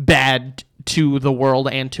bad to the world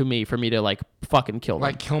and to me for me to like fucking kill them.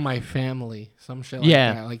 Like kill my family, some shit like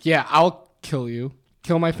Yeah. that. Like, yeah, I'll kill you.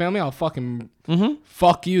 Kill my family, I'll fucking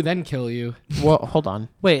fuck you, then kill you. Well, hold on.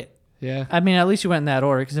 Wait. Yeah. I mean, at least you went in that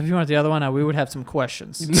order, because if you went the other one, we would have some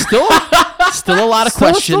questions. Still a lot of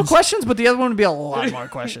questions. Still questions, but the other one would be a lot more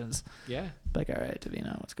questions. Yeah. Like, all right,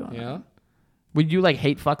 Davino, what's going Yeah. on? Would you like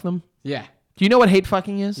hate fuck them? Yeah. Do you know what hate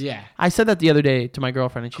fucking is? Yeah. I said that the other day to my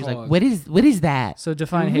girlfriend, and she's Called- like, "What is that?" So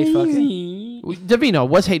define hate fucking. Davino,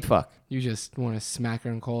 what's hate fuck? You just want to smack her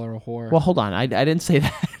and call her a whore. Well, hold on. I didn't say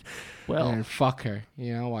that. And fuck her,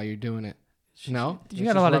 while you're doing it. No? You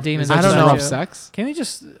got a lot of demons I don't inside know. you. Rough sex? Can we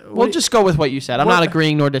just? We'll just go with what you said. I'm What- not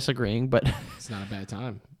agreeing nor disagreeing, but It's not a bad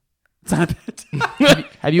time. It's not a bad.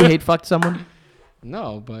 have you hate fucked someone?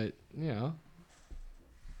 No, but you know.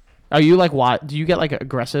 Are you like what? Do you get like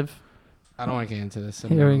aggressive? I don't want to get into this.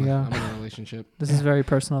 Here we go. I'm in a relationship. This is very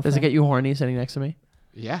personal. Does it get you horny sitting next to me?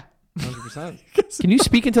 Yeah, 100%. Can you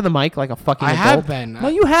speak into the mic like a fucking I adult? have been. No,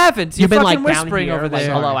 you haven't. You're You've been fucking like down whispering here, over like,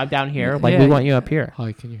 there. hello, I'm down here. Like Yeah, we yeah. want you up here.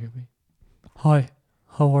 Hi, can you hear me? Hi,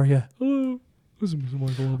 how are you? Hello. This is Mr.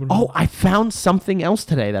 Michael. Oh, I found something else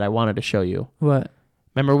today that I wanted to show you. What?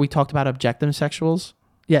 Remember we talked about objective sexuals?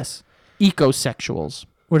 Yes. Ecosexuals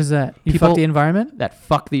What is that? You People- fuck the environment? that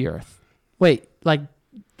fuck the earth. Wait, like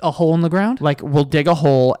a hole in the ground? Like we'll dig a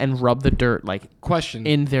hole and rub the dirt like Question.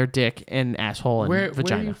 in their dick and asshole and where do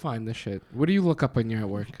vagina. you find this shit? What do you look up when you're at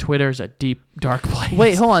work? Twitter's a deep dark place.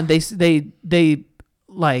 Wait, hold on. They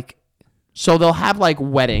like So they'll have like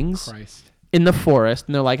weddings Christ. in the forest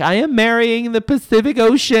and they're like, I am marrying the Pacific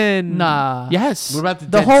Ocean. nah. Yes. What about the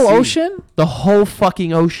The Dead whole Sea? ocean? The whole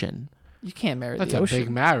fucking ocean. You can't marry That's the a ocean. big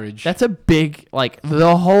marriage. That's a big like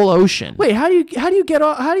the whole ocean. Wait, how do you get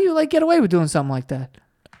away with doing something like that?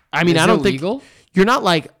 I mean, Is I it don't think legal? you're not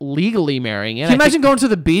like legally marrying it. Can you I think- imagine going to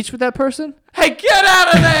the beach with that person? Hey, get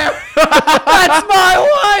out of there! That's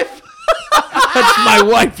my wife. That's my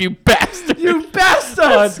wife, you bastard. You bastard.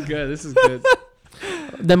 Oh, that's good. This is good.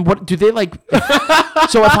 Then what do they like?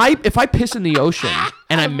 So if I piss in the ocean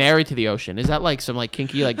and I'm married to the ocean, is that like some like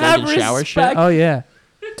kinky like golden shower shit? Oh yeah.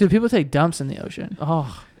 Dude, people take dumps in the ocean.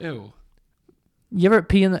 Oh, Ew. You ever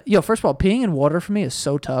pee in the first of all, peeing in water for me is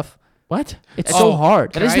so tough. what? It's so Oh,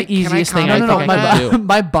 hard. That is the Can I easiest thing I comment no, think no, I my, can do.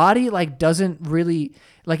 my body like doesn't really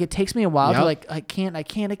like it takes me a while to Yep. like I can't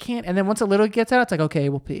and then once a little gets out it's like okay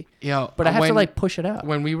we'll pee Yo, but I have to when- like push it out.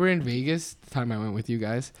 When we were in Vegas, the time I went with you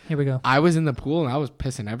guys, Here we go. I was in the pool and I was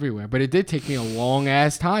pissing everywhere. But it did take me a long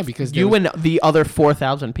ass time because there You was- and the other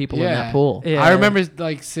 4,000 people in Yeah. that pool. Yeah. I remember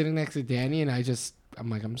like sitting next to Danny and I'm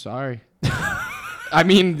like, I'm sorry. I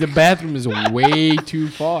mean, the bathroom is way too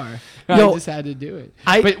far. Yo, I just had to do it.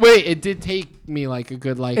 I- But wait, it did take me like a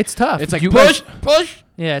good like. It's tough. It's like You push, guys- push.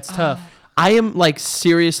 Yeah, it's tough. I am like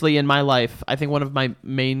seriously in my life. I think one of my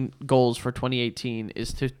main goals for 2018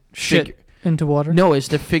 is to Shit into water. is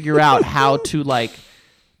to figure out how to like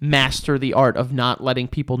master the art of not letting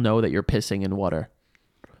people know that you're pissing in water.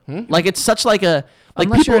 Like it's such like a like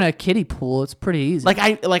Unless people you're in a kiddie pool, it's pretty easy. like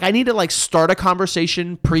I need to like start a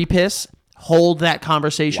conversation pre-piss, hold that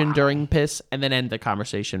conversation during piss, and then end the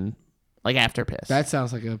conversation like after piss. That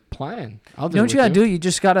sounds like a plan. I'll do you know it what you with gotta do? You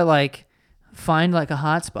just gotta like find like a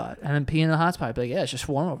hot spot and then pee in the hot spot. Be like, yeah, it's just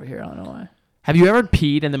warm over here. I don't know why. Have you ever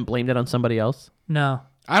peed and then blamed it on somebody else? No.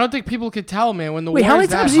 I don't think people could tell, man. When the Wait, how many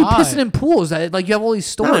water's times that are you high. pissing in pools? That, like you have all these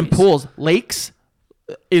stories. Not in pools. Lakes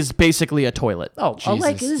is basically a toilet. Oh, a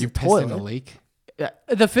lake Jesus, is you a pissed in a toilet. lake.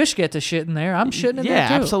 The fish get to shit in there. I'm shitting in Yeah,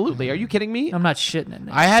 there too. absolutely. Are you kidding me? I'm not shitting in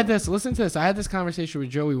there. I had this. Listen to this. I had this conversation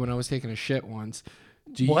with Joey when I was taking a shit once.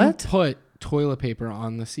 Do you What? put toilet paper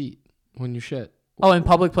on the seat when you shit? Oh, in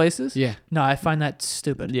public places? Yeah. No, I find that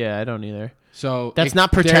stupid. Yeah, I don't either. So That's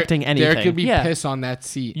not protecting there anything. could be Yeah. piss on that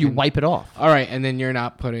seat. You and- wipe it off. All right, and then you're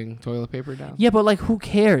not putting toilet paper down. Yeah, but like, who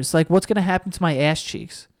cares? Like, what's gonna happen to my ass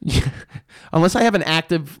cheeks? Unless I have an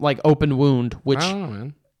active like open wound, which I don't know,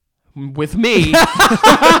 man. with me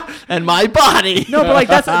and my body. No, but like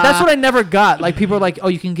that's what I never got. Like, people are like, "Oh,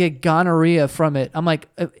 you can get gonorrhea from it." I'm like,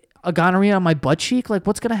 a gonorrhea on my butt cheek? Like,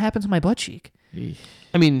 what's gonna happen to my butt cheek?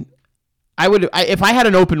 I mean, if I had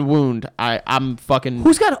an open wound, I'm fucking.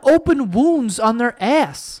 Who's got open wounds on their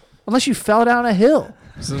ass? Unless you fell down a hill.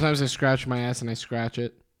 Sometimes I scratch my ass and I scratch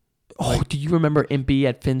it. Oh, do you remember Impy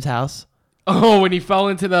at Finn's house? Oh, when he fell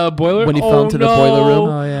into the boiler? When he fell into the boiler room?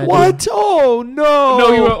 Oh, yeah, What? Oh no!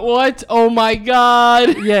 No, you went, what? Oh my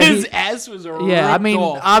God. Yeah, His he- ass was ripped Yeah, I mean,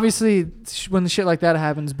 off. obviously, when shit like that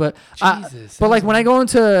happens, but Jesus, but like that's when I go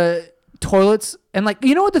into toilets and like,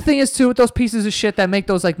 you know what the thing is too with those pieces of shit that make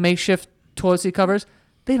those like makeshift toilet seat covers?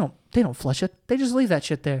 They don't flush it. They just leave that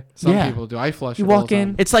shit there. Some Yeah. people do. I flush You it all walk the in.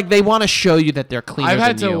 time. It's like they want to show you that they're cleaner I've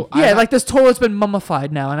had than to. you. Yeah, like this toilet's been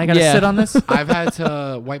mummified now, and I gotta Yeah. sit on this. I've had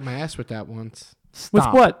to wipe my ass with that once. With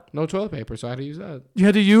Stop. what? No toilet paper, so I had to use that. You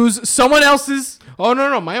had to use someone else's. Oh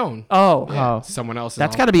no, my own. Oh, Yeah, Oh. someone else's.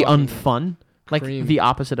 That's all got to be fucking- unfun. Like cream. the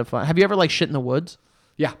opposite of fun. Have you ever like shit in the woods?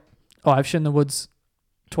 Yeah, oh, I've shit in the woods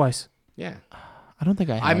twice. yeah. I don't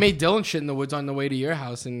think I have. I made Dylan shit in the woods on the way to your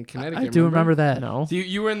house in Connecticut. I do remember that. No. So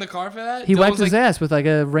you were in the car for that? He Dylan wiped was his like, ass with like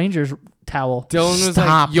a ranger's towel. Dylan was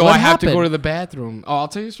Stop. like, "Yo, What I have to go happened? to the bathroom." Oh, I'll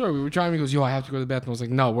tell you a story. We were driving. He goes, "Yo, I have to go to the bathroom." I was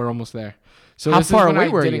like, "No, we're almost there." So How this far is when away I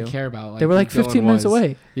were didn't you? care about. They were like who 15 Dylan minutes was.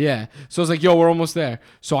 away. Yeah. So I was like, yo, we're almost there.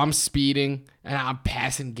 So I'm speeding and I'm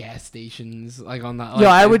passing gas stations like on the. Like, Yo,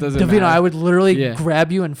 I it would, doesn't Davino, matter. I would literally Yeah.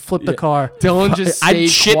 grab you and flip the car. Dylan just I'd stayed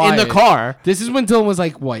shit quiet. in the car. This is when Dylan was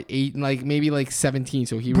like what 8, like maybe like 17.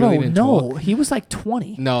 So he Bro, really didn't no, talk. he was like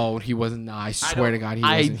 20. No, he wasn't. Nah, I swear to God, he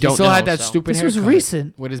I wasn't. don't He still know, had that so. stupid This was haircut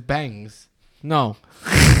recent. with his bangs. No.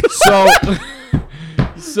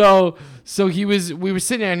 So we were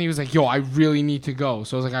sitting there and he was like, yo, I really need to go.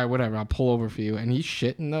 So I was like, all right, whatever, I'll pull over for you. And he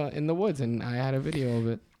shit in the woods and I had a video of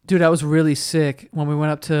it. Dude, I was really sick when we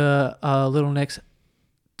went up to Little Nick's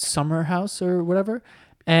summer house or whatever.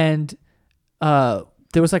 And there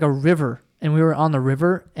was like a river and we were on the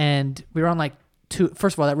river and we were on like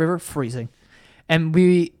first of all, that river freezing. And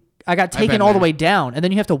I got taken been all the there. way down and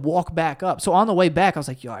then you have to walk back up. So on the way back, I was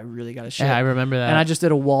like, yo, I really got to shit. Yeah, I remember that. And I just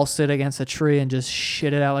did a wall sit against a tree and just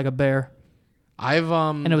shit it out like a bear.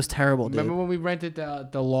 And it was terrible, dude. Remember when we rented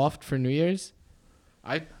the loft for New Year's?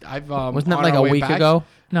 I've Wasn't that on like our a way week back- ago?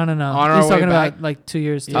 No. On He's our way talking back- about like 2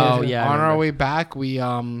 years. Oh, yeah. I On our remember. way back, we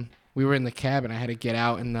were in the cab and I had to get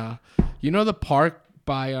out and the park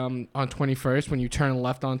by on 21st when you turn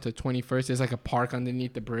left onto 21st. There's like a park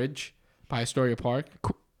underneath the bridge by Astoria Park.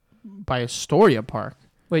 By Astoria Park.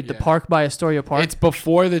 Wait, the Yeah. park by Astoria Park? It's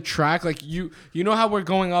before the track. Like you know how we're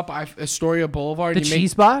going up Astoria Boulevard. The you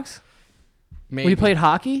cheese box? Maybe. We played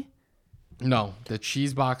hockey? No, the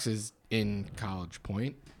cheese box is in College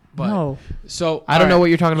Point. But No. so I don't know what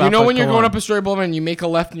you're talking about. You know but when you're go going on. up Astoria Boulevard and you make a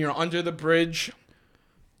left and you're under the bridge.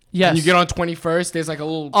 Yes. And you get on 21st. There's like a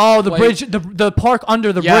little. Oh, the place. bridge, the park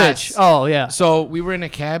under the Yes. bridge. Oh, yeah. So we were in a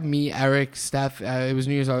cab, me, Eric, Steph. It was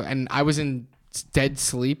New Year's, and I was in dead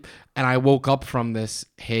sleep, and I woke up from this.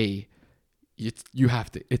 Hey, you have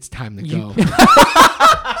to. It's time to go.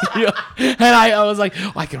 Yeah. And I was like,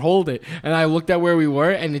 oh, I can hold it. And I looked at where we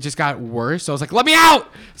were, and it just got worse. So I was like, let me out.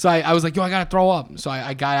 So I was like, yo, I gotta throw up. So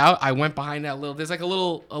I got out. I went behind that little. There's like a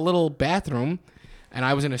little bathroom, and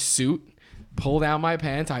I was in a suit. Pulled down my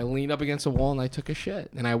pants. I leaned up against the wall and I took a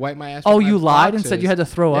shit. And I wiped my ass. Oh, with my you lied and said boxers. you had to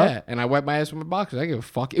throw up? Yeah, and I wiped my ass with my boxers. I give a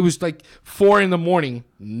fuck. It was like 4 a.m.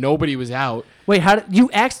 Nobody was out. Wait, how did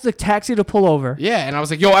you asked the taxi to pull over? Yeah, and I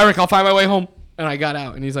was like, yo, Eric, I'll find my way home. And I got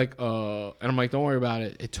out. And he's like, And I'm like, don't worry about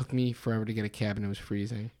it. It took me forever to get a cab and it was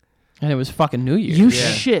freezing. And it was fucking New Year's. You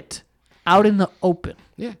Yeah. shit out in the open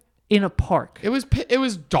Yeah. in a park. It was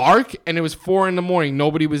dark and it was 4 a.m.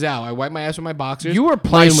 Nobody was out. I wiped my ass with my boxers. You were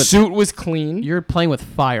playing my with- suit was clean. You're playing with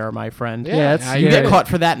fire, my friend. Yeah, it's you You scary. get caught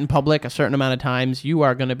for that in public a certain amount of times, you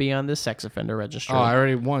are going to be on the sex offender registry. Oh, I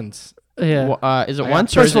already once. Yeah. Is it I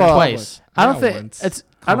once got or is First it of all, twice? I don't got think once. it's.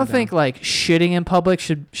 I Calm don't down. think like shitting in public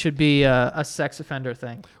should be a sex offender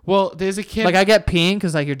thing. Well, there's a kid. Like I get peeing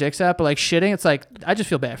because like your dick's out, but like shitting, it's like I just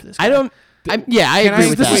feel bad for this guy. I don't. I agree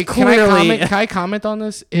with this that. is clearly- Can I comment on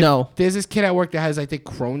this? No. There's this kid at work that has, I think,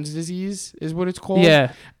 Crohn's disease is what it's called.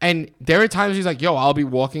 Yeah. And there are times he's like, yo, I'll be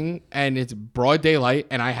walking and it's broad daylight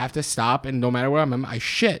and I have to stop. And no matter where I'm, I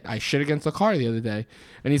shit against the car the other day.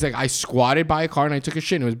 And he's like, I squatted by a car and I took a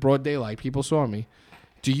shit and it was broad daylight. People saw me.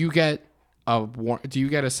 Do you get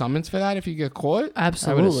a summons for that if you get caught?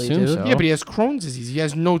 Absolutely, assume dude. so. Yeah, but he has Crohn's disease. He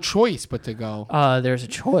has no choice but to go. There's a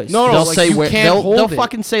choice. No, They'll like, say you can't hold they'll it.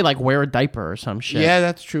 fucking say like wear a diaper or some shit. Yeah,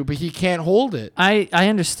 that's true. But he can't hold it. I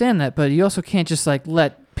understand that, but you also can't just like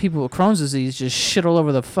let people with Crohn's disease just shit all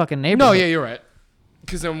over the fucking neighborhood. No, yeah, you're right.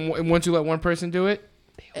 Because then once you let one person do it,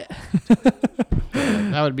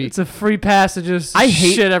 That would be. It's a free pass to just I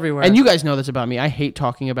hate shit everywhere. And you guys know this about me. I hate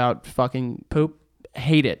talking about fucking poop.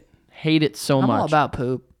 Hate it. Hate it so I'm much. all about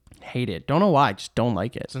poop. Hate it. Don't know why. I just don't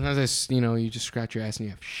like it. sometimes you just scratch your ass and you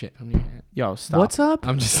have shit on your head. Yo, stop. What's up?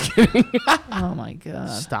 I'm just kidding. Oh my god,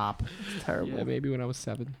 Stop. it's terrible. Yeah, maybe when I was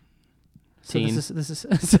 7. So Teen. this is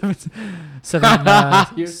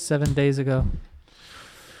 7 days ago.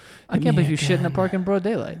 I Give can't me believe a you shit in the park in broad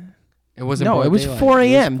daylight. It wasn't. No, broad it was daylight. 4 It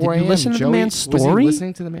was a.m. Did 4 you a.m. listen to the Joey, man's was he story?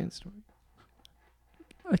 listening to the man's story?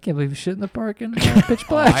 I can't believe you shit in the park in pitch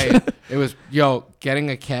black. It was getting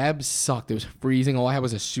a cab sucked. It was freezing. All I had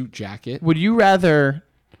was a suit jacket. Would you rather?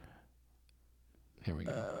 Here we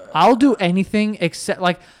go. I'll do anything except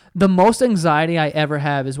like the most anxiety I ever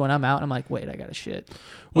have is when I'm out and I'm like, wait, I gotta shit.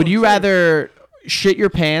 Would you rather shit your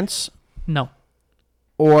pants No,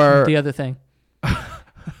 or? the other thing.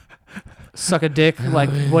 Suck a dick, like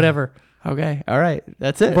whatever. Okay, all right,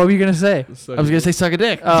 that's it. What were you gonna say? I was gonna say suck a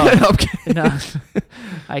dick. Oh. Okay. No,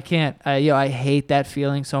 I can't. I hate that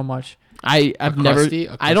feeling so much. I've A never. crusty-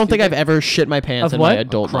 a I don't crusty think I've dick? ever shit my pants Of in what? my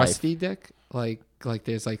adult life. Crusty dick, like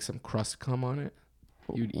there's like some crust come on it.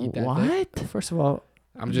 You'd eat that. Dick? What? First of all,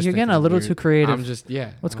 I'm just. you're getting a thinking little weird. too creative. I'm just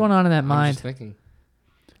What's going on in that I'm mind? just thinking.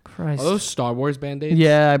 Christ. Are those Star Wars Band-Aids?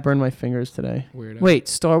 Yeah, I burned my fingers today. Weirdo. Wait,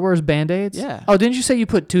 Star Wars Band-Aids? Yeah. Oh, didn't you say you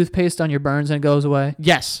put toothpaste on your burns and it goes away?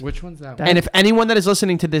 Yes. Which one's that That- one? And if anyone that is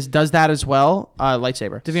listening to this does that as well,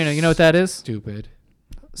 lightsaber. Davino, you know what that is? Stupid.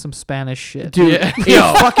 Some Spanish shit. Dude, Yeah. if Yo,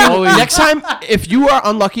 fucking, holy- next time, if you are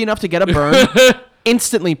unlucky enough to get a burn,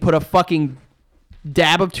 instantly put a fucking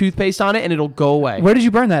dab of toothpaste on it and it'll go away. Where did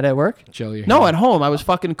you burn that at work? Gel your No, hair. at home. I was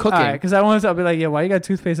fucking cooking. All right, because I wanted to be like, yeah, why you got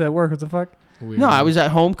toothpaste at work? What the fuck? Weirdo. No, I was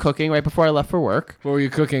at home cooking right before I left for work. What were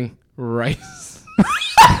you cooking? Rice.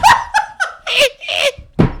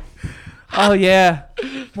 Oh, yeah.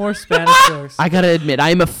 More Spanish jokes. I gotta admit,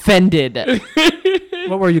 I am offended.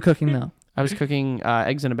 What were you cooking now? I was cooking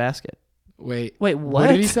eggs in a basket. Wait. Wait, what? What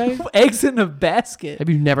did he say? Eggs in a basket. Have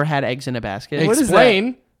you never had eggs in a basket? What is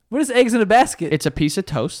Explain. What is eggs in a basket? It's a piece of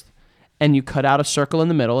toast, and you cut out a circle in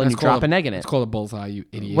the middle, and That's you drop called- an egg in it. It's called a bullseye, you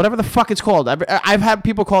idiot. Whatever the fuck it's called. I've had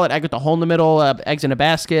people call it egg with the hole in the middle, eggs in a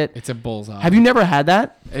basket. It's a bullseye. Have you never had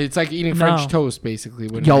that? It's like eating No. French toast, basically.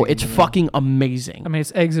 with Yo, an egg in it's the middle. fucking amazing. I mean,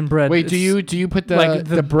 it's eggs and bread. Wait, It's- do you put the like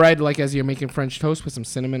the the- bread like as you're making French toast with some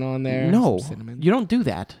cinnamon on there? No, Some cinnamon? you don't do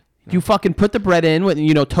that. You fucking put the bread in with,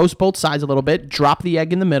 toast both sides a little bit, drop the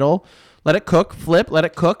egg in the middle, let it cook, flip, let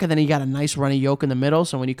it cook, and then you got a nice runny yolk in the middle.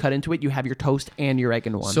 So when you cut into it, you have your toast and your egg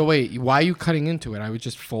in one. So wait, why are you cutting into it? I would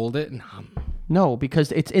just fold it and hum. No,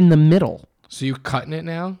 because it's in the middle. So you cutting it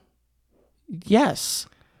now? Yes.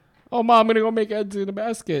 Oh, Mom, I'm gonna go make eggs in a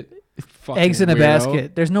basket. Fucking eggs in a weirdo.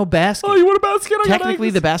 basket. There's no basket. Oh, you want a basket? I got Technically,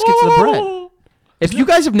 eggs. the basket's the bread. Oh. If you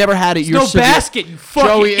guys have never had it, There's you're no severe- basket, you fucking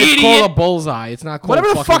Joey, it's idiot. called a bullseye. It's not called Whatever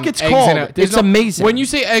the fucking fuck it's eggs called. in a- there's It's amazing. When you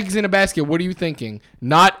say eggs in a basket, what are you thinking?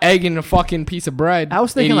 Not egg in a fucking piece of bread. I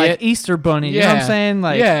was thinking idiot. like Easter bunny. You know what I'm saying?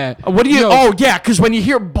 Like, yeah. What do you? No. Oh yeah, because when you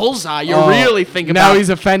hear bullseye, you're Oh, really thinking now about. he's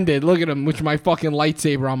offended. Look at him with my fucking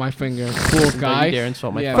lightsaber on my finger. Cool guy. You dare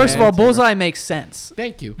insult my First of man, all, lightsaber. bullsegg makes sense.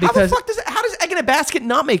 Thank you. how the because- fuck does how does egg in a basket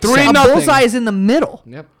not make 3-0. sense? A Nothing. bullseye is in the middle.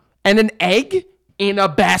 Yep. And an egg in a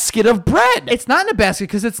basket of bread. It's not in a basket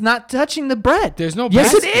because it's not touching the bread. There's no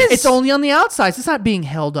Yes, it basket. is. It's only on the outside. It's not being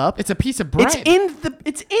held up. It's a piece of bread.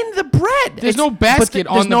 It's in the bread. There's no basket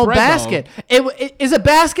on There's the no bread, basket. Is a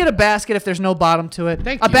basket a basket if there's no bottom to it?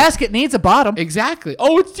 Thank a you. basket needs a bottom. Exactly.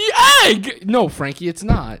 Oh, it's the egg. No, Frankie, it's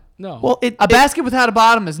not. No. Well, A basket without a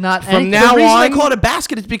bottom is not From anything. now the reason I on- call it a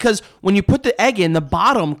basket is because when you put the egg in, the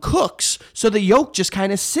bottom cooks, so the yolk just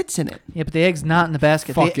kind of sits in it. Yeah, but the egg's not in the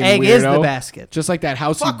basket. Fucking the egg is the weirdo. basket. Just like that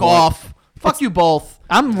house. you Fuck bought. off. Fuck you both.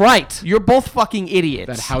 I'm right. You're both fucking idiots.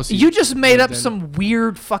 That house. You just made up lived in. some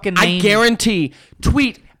weird fucking I name. guarantee.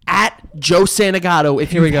 Tweet at Joe Santagato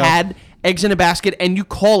if Here we you've go. had eggs in a basket and you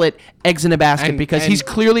call it eggs in a basket And- because and- he's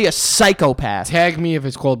clearly a psychopath. Tag me if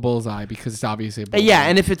it's called bullseye because it's obviously a bullseye. Yeah,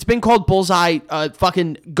 and if it's been called bullseye,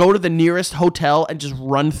 fucking go to the nearest hotel and just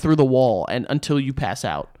run through the wall and until you pass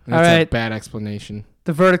out. That's All a right. bad explanation.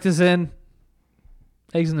 The verdict is in.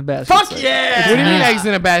 Eggs in the basket. Fuck yeah! What do you mean Yeah. eggs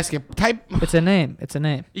in a basket? Type. It's a name. It's a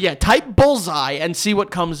name. Yeah, type bullseye and see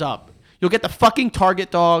what comes up. You'll get the fucking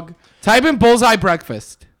Target dog. Type in bullseye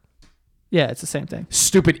breakfast. Yeah, it's the same thing.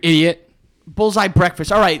 Stupid idiot. Bullseye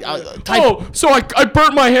breakfast. All right. Type. Oh, so I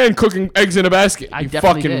burnt my hand cooking eggs in a basket. I You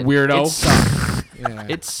definitely fucking did. weirdo. It sucked. Yeah,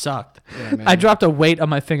 It sucked. yeah, man. I dropped a weight on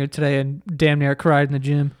my finger today and damn near cried in the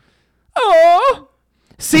gym. Oh.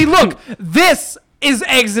 See, look, this is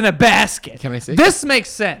eggs in a basket. Can I see? This makes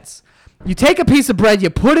sense. You take a piece of bread,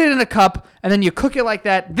 you put it in a cup, and then you cook it like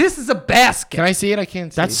that. This is a basket. Can I see it? I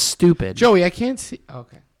can't see. That's stupid. Joey. I can't see.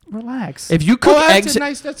 Okay. Relax. If you cook Oh, that's eggs, a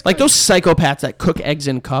nice- that's like good. those psychopaths that cook eggs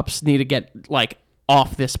in cups need to get like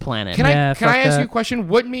off this planet. Can Yeah, I fuck ask that. you a question?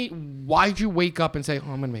 Why'd you wake up and say,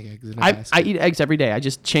 "Oh, I'm gonna make eggs in a I basket"? eat eggs every day. I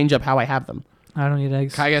just change up how I have them. I don't eat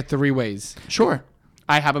eggs. I got 3 ways. Sure.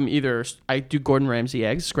 I have them either. I do Gordon Ramsay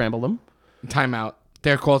eggs, scramble them. Time out.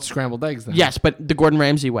 They're called scrambled eggs. Then. Yes, but the Gordon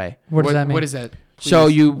Ramsay way. What does that mean? What is that? So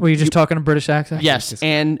Please. you Were you just talking a British accent? yes, Just-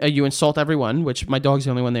 and you insult everyone, which my dog's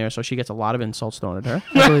the only one there, so she gets a lot of insults thrown at her.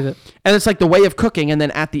 I believe it. And it's like the way of cooking, and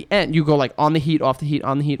then at the end you go like on the heat, off the heat,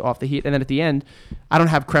 on the heat, off the heat, and then at the end, I don't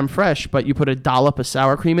have creme fraiche, but you put a dollop of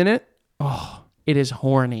sour cream in it. Oh, it is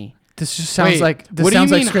horny. This just sounds Wait, like this what do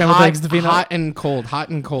sounds you like mean scrambled hot, eggs. Davino. hot and cold. Hot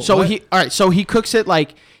and cold. So What? he cooks it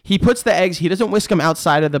like he puts the eggs. He doesn't whisk them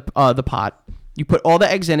outside of the pot. You put all the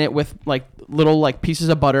eggs in it with like little like pieces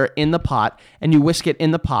of butter in the pot, and you whisk it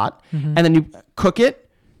in the pot, Mm-hmm. and then you cook it,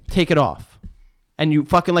 take it off, and you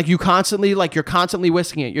fucking you're constantly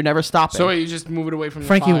whisking it. You're never stopping. So you just move it away from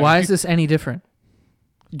Frankie, the fire. why is this any different?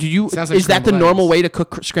 Do you Sounds like is that the scrambled normal eggs. way to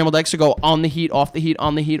cook scrambled eggs to go on the heat, off the heat,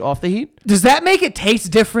 on the heat, off the heat? Does that make it taste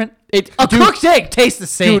different? It A dude, cooked egg tastes the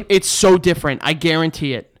same. dude, it's so different. I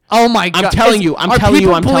guarantee it. Oh my god! I'm telling you. I'm are telling you.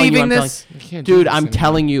 people I'm telling you. believing I'm telling this? You can't do Dude, this I'm anymore.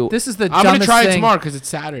 telling you. This is the I'm dumbest gonna try it thing. tomorrow because it's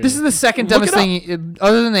Saturday. This is the second Look dumbest it thing,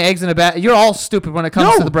 other than the eggs in a bag. You're all stupid when it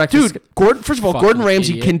comes to the breakfast. Dude, Gordon. First of all, Fucking Gordon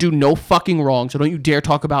Ramsay idiot. can do no fucking wrong. So don't you dare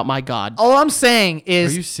talk about my God. All I'm saying Are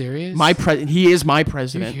is, you serious? He is my Do you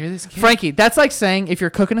president. hear this, kid? Frankie, that's like saying if you're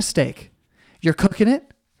cooking a steak, you're cooking it,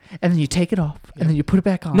 and then you take it off, and then you put it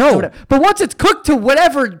back on. No. Whatever. But once it's cooked to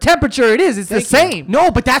whatever temperature it is, it's the same.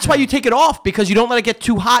 No, but that's why you take it off, because you don't let it get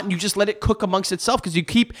too hot and you just let it cook amongst itself, because you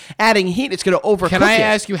keep adding heat, it's going to overcook Can I it.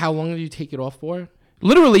 ask you how long do you take it off for?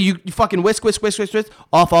 Literally, you fucking whisk, off, whisk.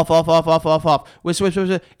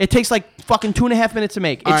 It takes like fucking 2.5 minutes to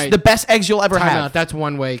make. It's All right. the best eggs you'll ever Time have. out. That's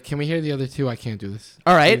one way. Can we hear the other two? I can't do this.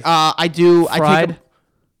 All right, Please. I do. I Fried? take 'em-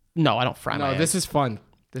 No, I don't fry my No, eggs. this is fun.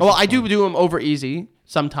 This Well, is I do fun. do them over easy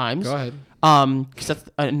sometimes. Go ahead. Because that's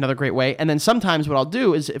another great way. And then sometimes what I'll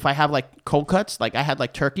do is if I have like cold cuts, like I had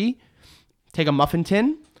like turkey, take a muffin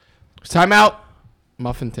tin, Time out.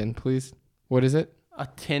 Muffin tin, please. What is it? a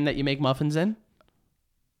tin that you make muffins in.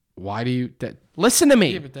 Why do you? That, Listen to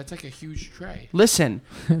me. yeah, but that's like a huge tray. Listen,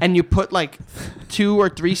 and you put like 2 or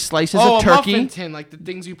 3 slices Oh, of a turkey. muffin tin, like the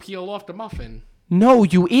things you peel off the muffin. No,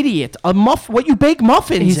 you idiot! What you bake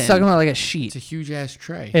muffins He's in? talking about like a It's sheet. a huge ass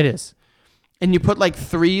tray. It is. And you put like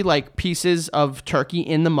 3 like pieces of turkey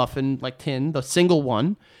in the muffin like tin, the single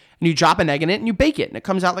one, and you drop an egg in it and you bake it, and it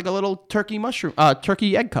comes out like a little turkey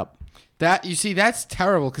egg cup. That you see, that's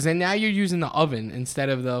terrible because then now you're using the oven instead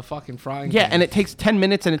of the fucking frying. Yeah, pan. and it takes 10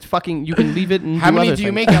 minutes, and it's fucking. You can leave it and How do many other do you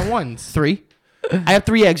things. make at once? 3. I have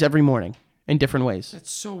 3 eggs every morning in different ways.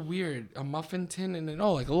 That's so weird. A muffin tin and then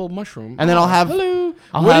like a little mushroom. And then I'll have- hello.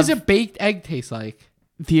 I'll What does have- a baked egg taste like?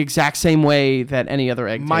 The exact same way that any other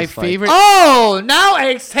egg. My tastes like. favorite Oh, now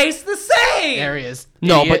eggs taste the same. areas.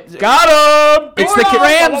 No, Idiot. but Got him. It's the Gordon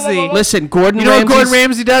Ramsay. Listen, Gordon. You know what Gordon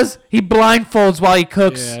Ramsay's- Ramsay does? He blindfolds while he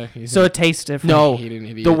cooks, Yeah, he's so a- it tastes different. No, hate an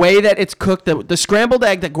idiot. the way that it's cooked, the scrambled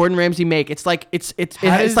egg that Gordon Ramsay make, it's like it's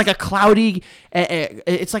does- like a cloudy,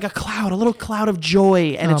 it's like a little cloud of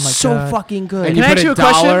joy, and Oh it's my so God. fucking good. And Can you I put ask you a a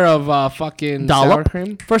question? dollar of fucking Dollop? sour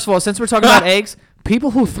cream. First of all, since we're talking about eggs,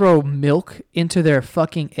 people who throw milk into their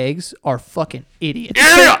fucking eggs are fucking idiots.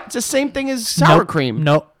 It's the same thing as sour Nope. cream.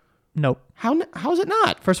 Nope. How is it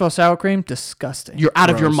not? First of all, sour cream, disgusting. You're out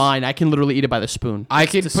of your Gross. mind. I can literally eat it by the spoon. I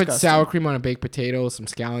could put disgusting. sour cream on a baked potato, some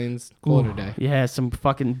scallions, call it a day. Yeah, some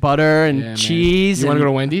fucking butter and Yeah, man. cheese. You want to and-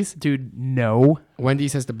 go to Wendy's? Dude, no.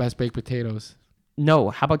 Wendy's has the best baked potatoes. No,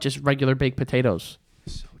 how about just regular baked potatoes?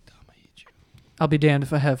 So dumb, I hate you. I'll be damned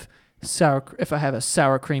if I have a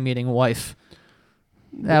sour cream eating wife.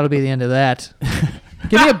 That'll be the end of that.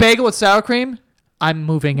 Give me a bagel with sour cream. I'm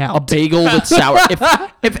moving out. A bagel with sour.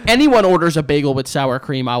 If anyone orders a bagel with sour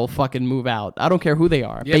cream, I will fucking move out. I don't care who they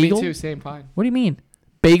are. Yeah, bagel? me too. Same fine. What do you mean?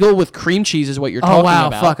 Bagel with cream cheese is what you're Oh talking wow,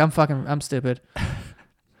 about. fuck! I'm stupid.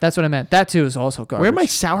 That's what I meant. That too is also garbage. Where are my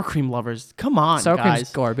sour cream lovers? Come on, sour guys.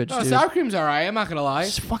 cream's garbage, No, dude. sour cream's alright. I'm not gonna I lie.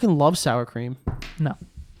 just fucking love sour cream. No.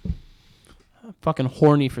 I'm fucking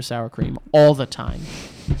horny for sour cream all the time.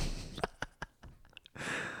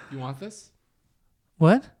 You want this?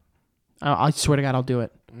 What? I swear to God, I'll do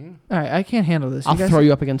it. All right, I can't handle this. You I'll guys- throw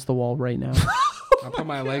you up against the wall right now. I'll put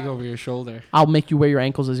my leg over your shoulder. I'll make you wear your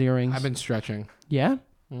ankles as earrings. I've been stretching. Yeah?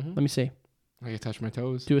 Mhm. Let me see. I can touch my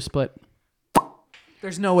toes Do a split.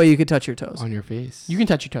 There's no way you could touch your toes. on your face. You can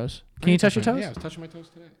touch your toes. Can you touch your my- toes? Yeah, I was touching my toes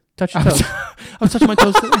today. Touch your toes. I was touching my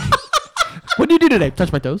toes today. What do you do today?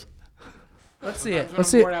 Touch my toes? Let's see it. When Let's I'm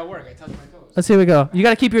see bored it. at work, I touch my toes. Let's see. We go. You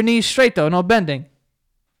got to keep your knees straight though, no bending.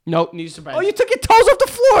 Nope, knees are bent. Oh, you took your toes off the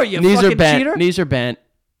floor. You knees fucking are bent. cheater. Knees are bent.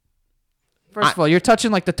 First of all, you're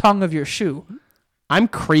touching like the tongue of your shoe. I'm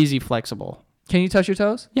crazy flexible. Can you touch your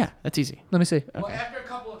toes? Yeah, that's easy. Let me see. Well, after a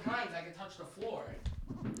couple of times, I can touch the floor.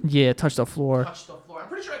 Yeah, touch the floor. Touch the floor. I'm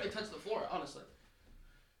pretty sure I can touch the floor, honestly.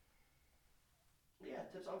 Yeah,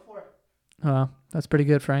 tips on the floor. That's pretty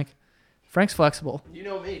good, Frank. Frank's flexible. You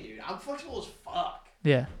know me, dude. I'm flexible as fuck.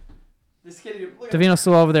 Yeah. This kid, look Davino's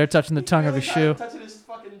still over there touching the tongue of his shoe. Touching his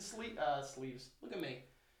fucking sleeves. Look at me.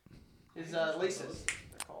 His laces.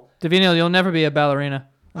 They're called. Davino, you'll never be a ballerina.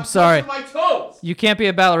 I'm sorry. touching my toes. You can't be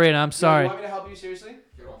a ballerina. I'm sorry. You want me to help you seriously?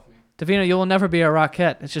 Get off me. Davino, you will never be a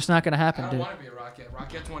Rockette. It's just not going to I happen, don't dude. want to be a Rocket.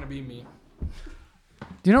 Rockets want to be me.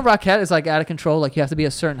 Do you know Rockette is like out of control? Like you have to be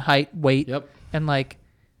a certain height, weight, Yep. and like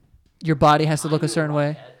your body has to look a certain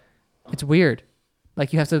way. It's weird.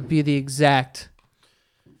 Like you have to be the exact.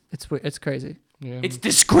 It's crazy. Yeah. It's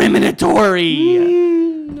discriminatory.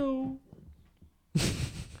 no.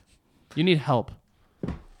 You need help.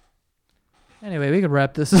 Anyway, we could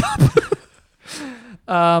wrap this up.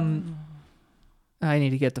 I need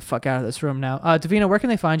to get the fuck out of this room now. Davina, where can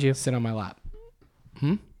they find you? Sit on my lap.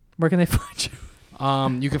 Where can they find you?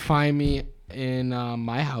 You can find me in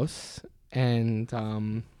my house and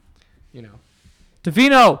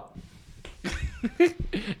Davino.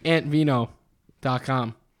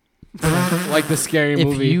 AntVino.com. Like the scary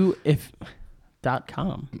movie.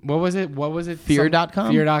 .com. What was it?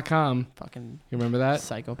 Fear.com? Fear.com. Fucking You remember that?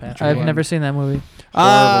 psychopath. I've never seen that movie.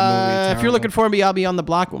 Horrible movie, If you're looking for me, I'll be on the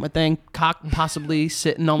block with my thing cock possibly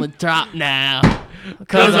sitting on the top now.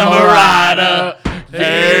 Cause I'm a rider.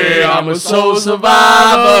 Hey, I'm a soul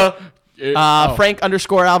survivor. Frank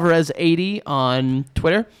 _Alvarez 80 on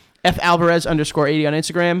Twitter. F Alvarez _80 on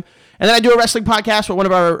Instagram. And then I do a wrestling podcast with one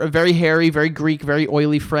of our very hairy, very Greek, very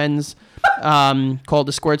oily friends called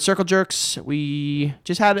the Squared Circle Jerks. We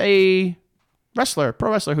just had a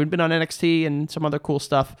pro wrestler who'd been on NXT and some other cool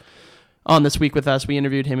stuff on this week with us. We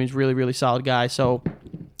interviewed him. He's a really, really solid guy. So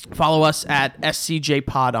follow us at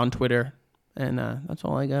SCJPod on Twitter. And that's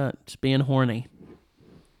all I got. Just being horny.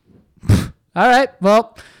 All right.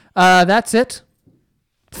 Well, that's it.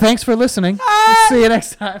 Thanks for listening. See you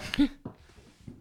next time.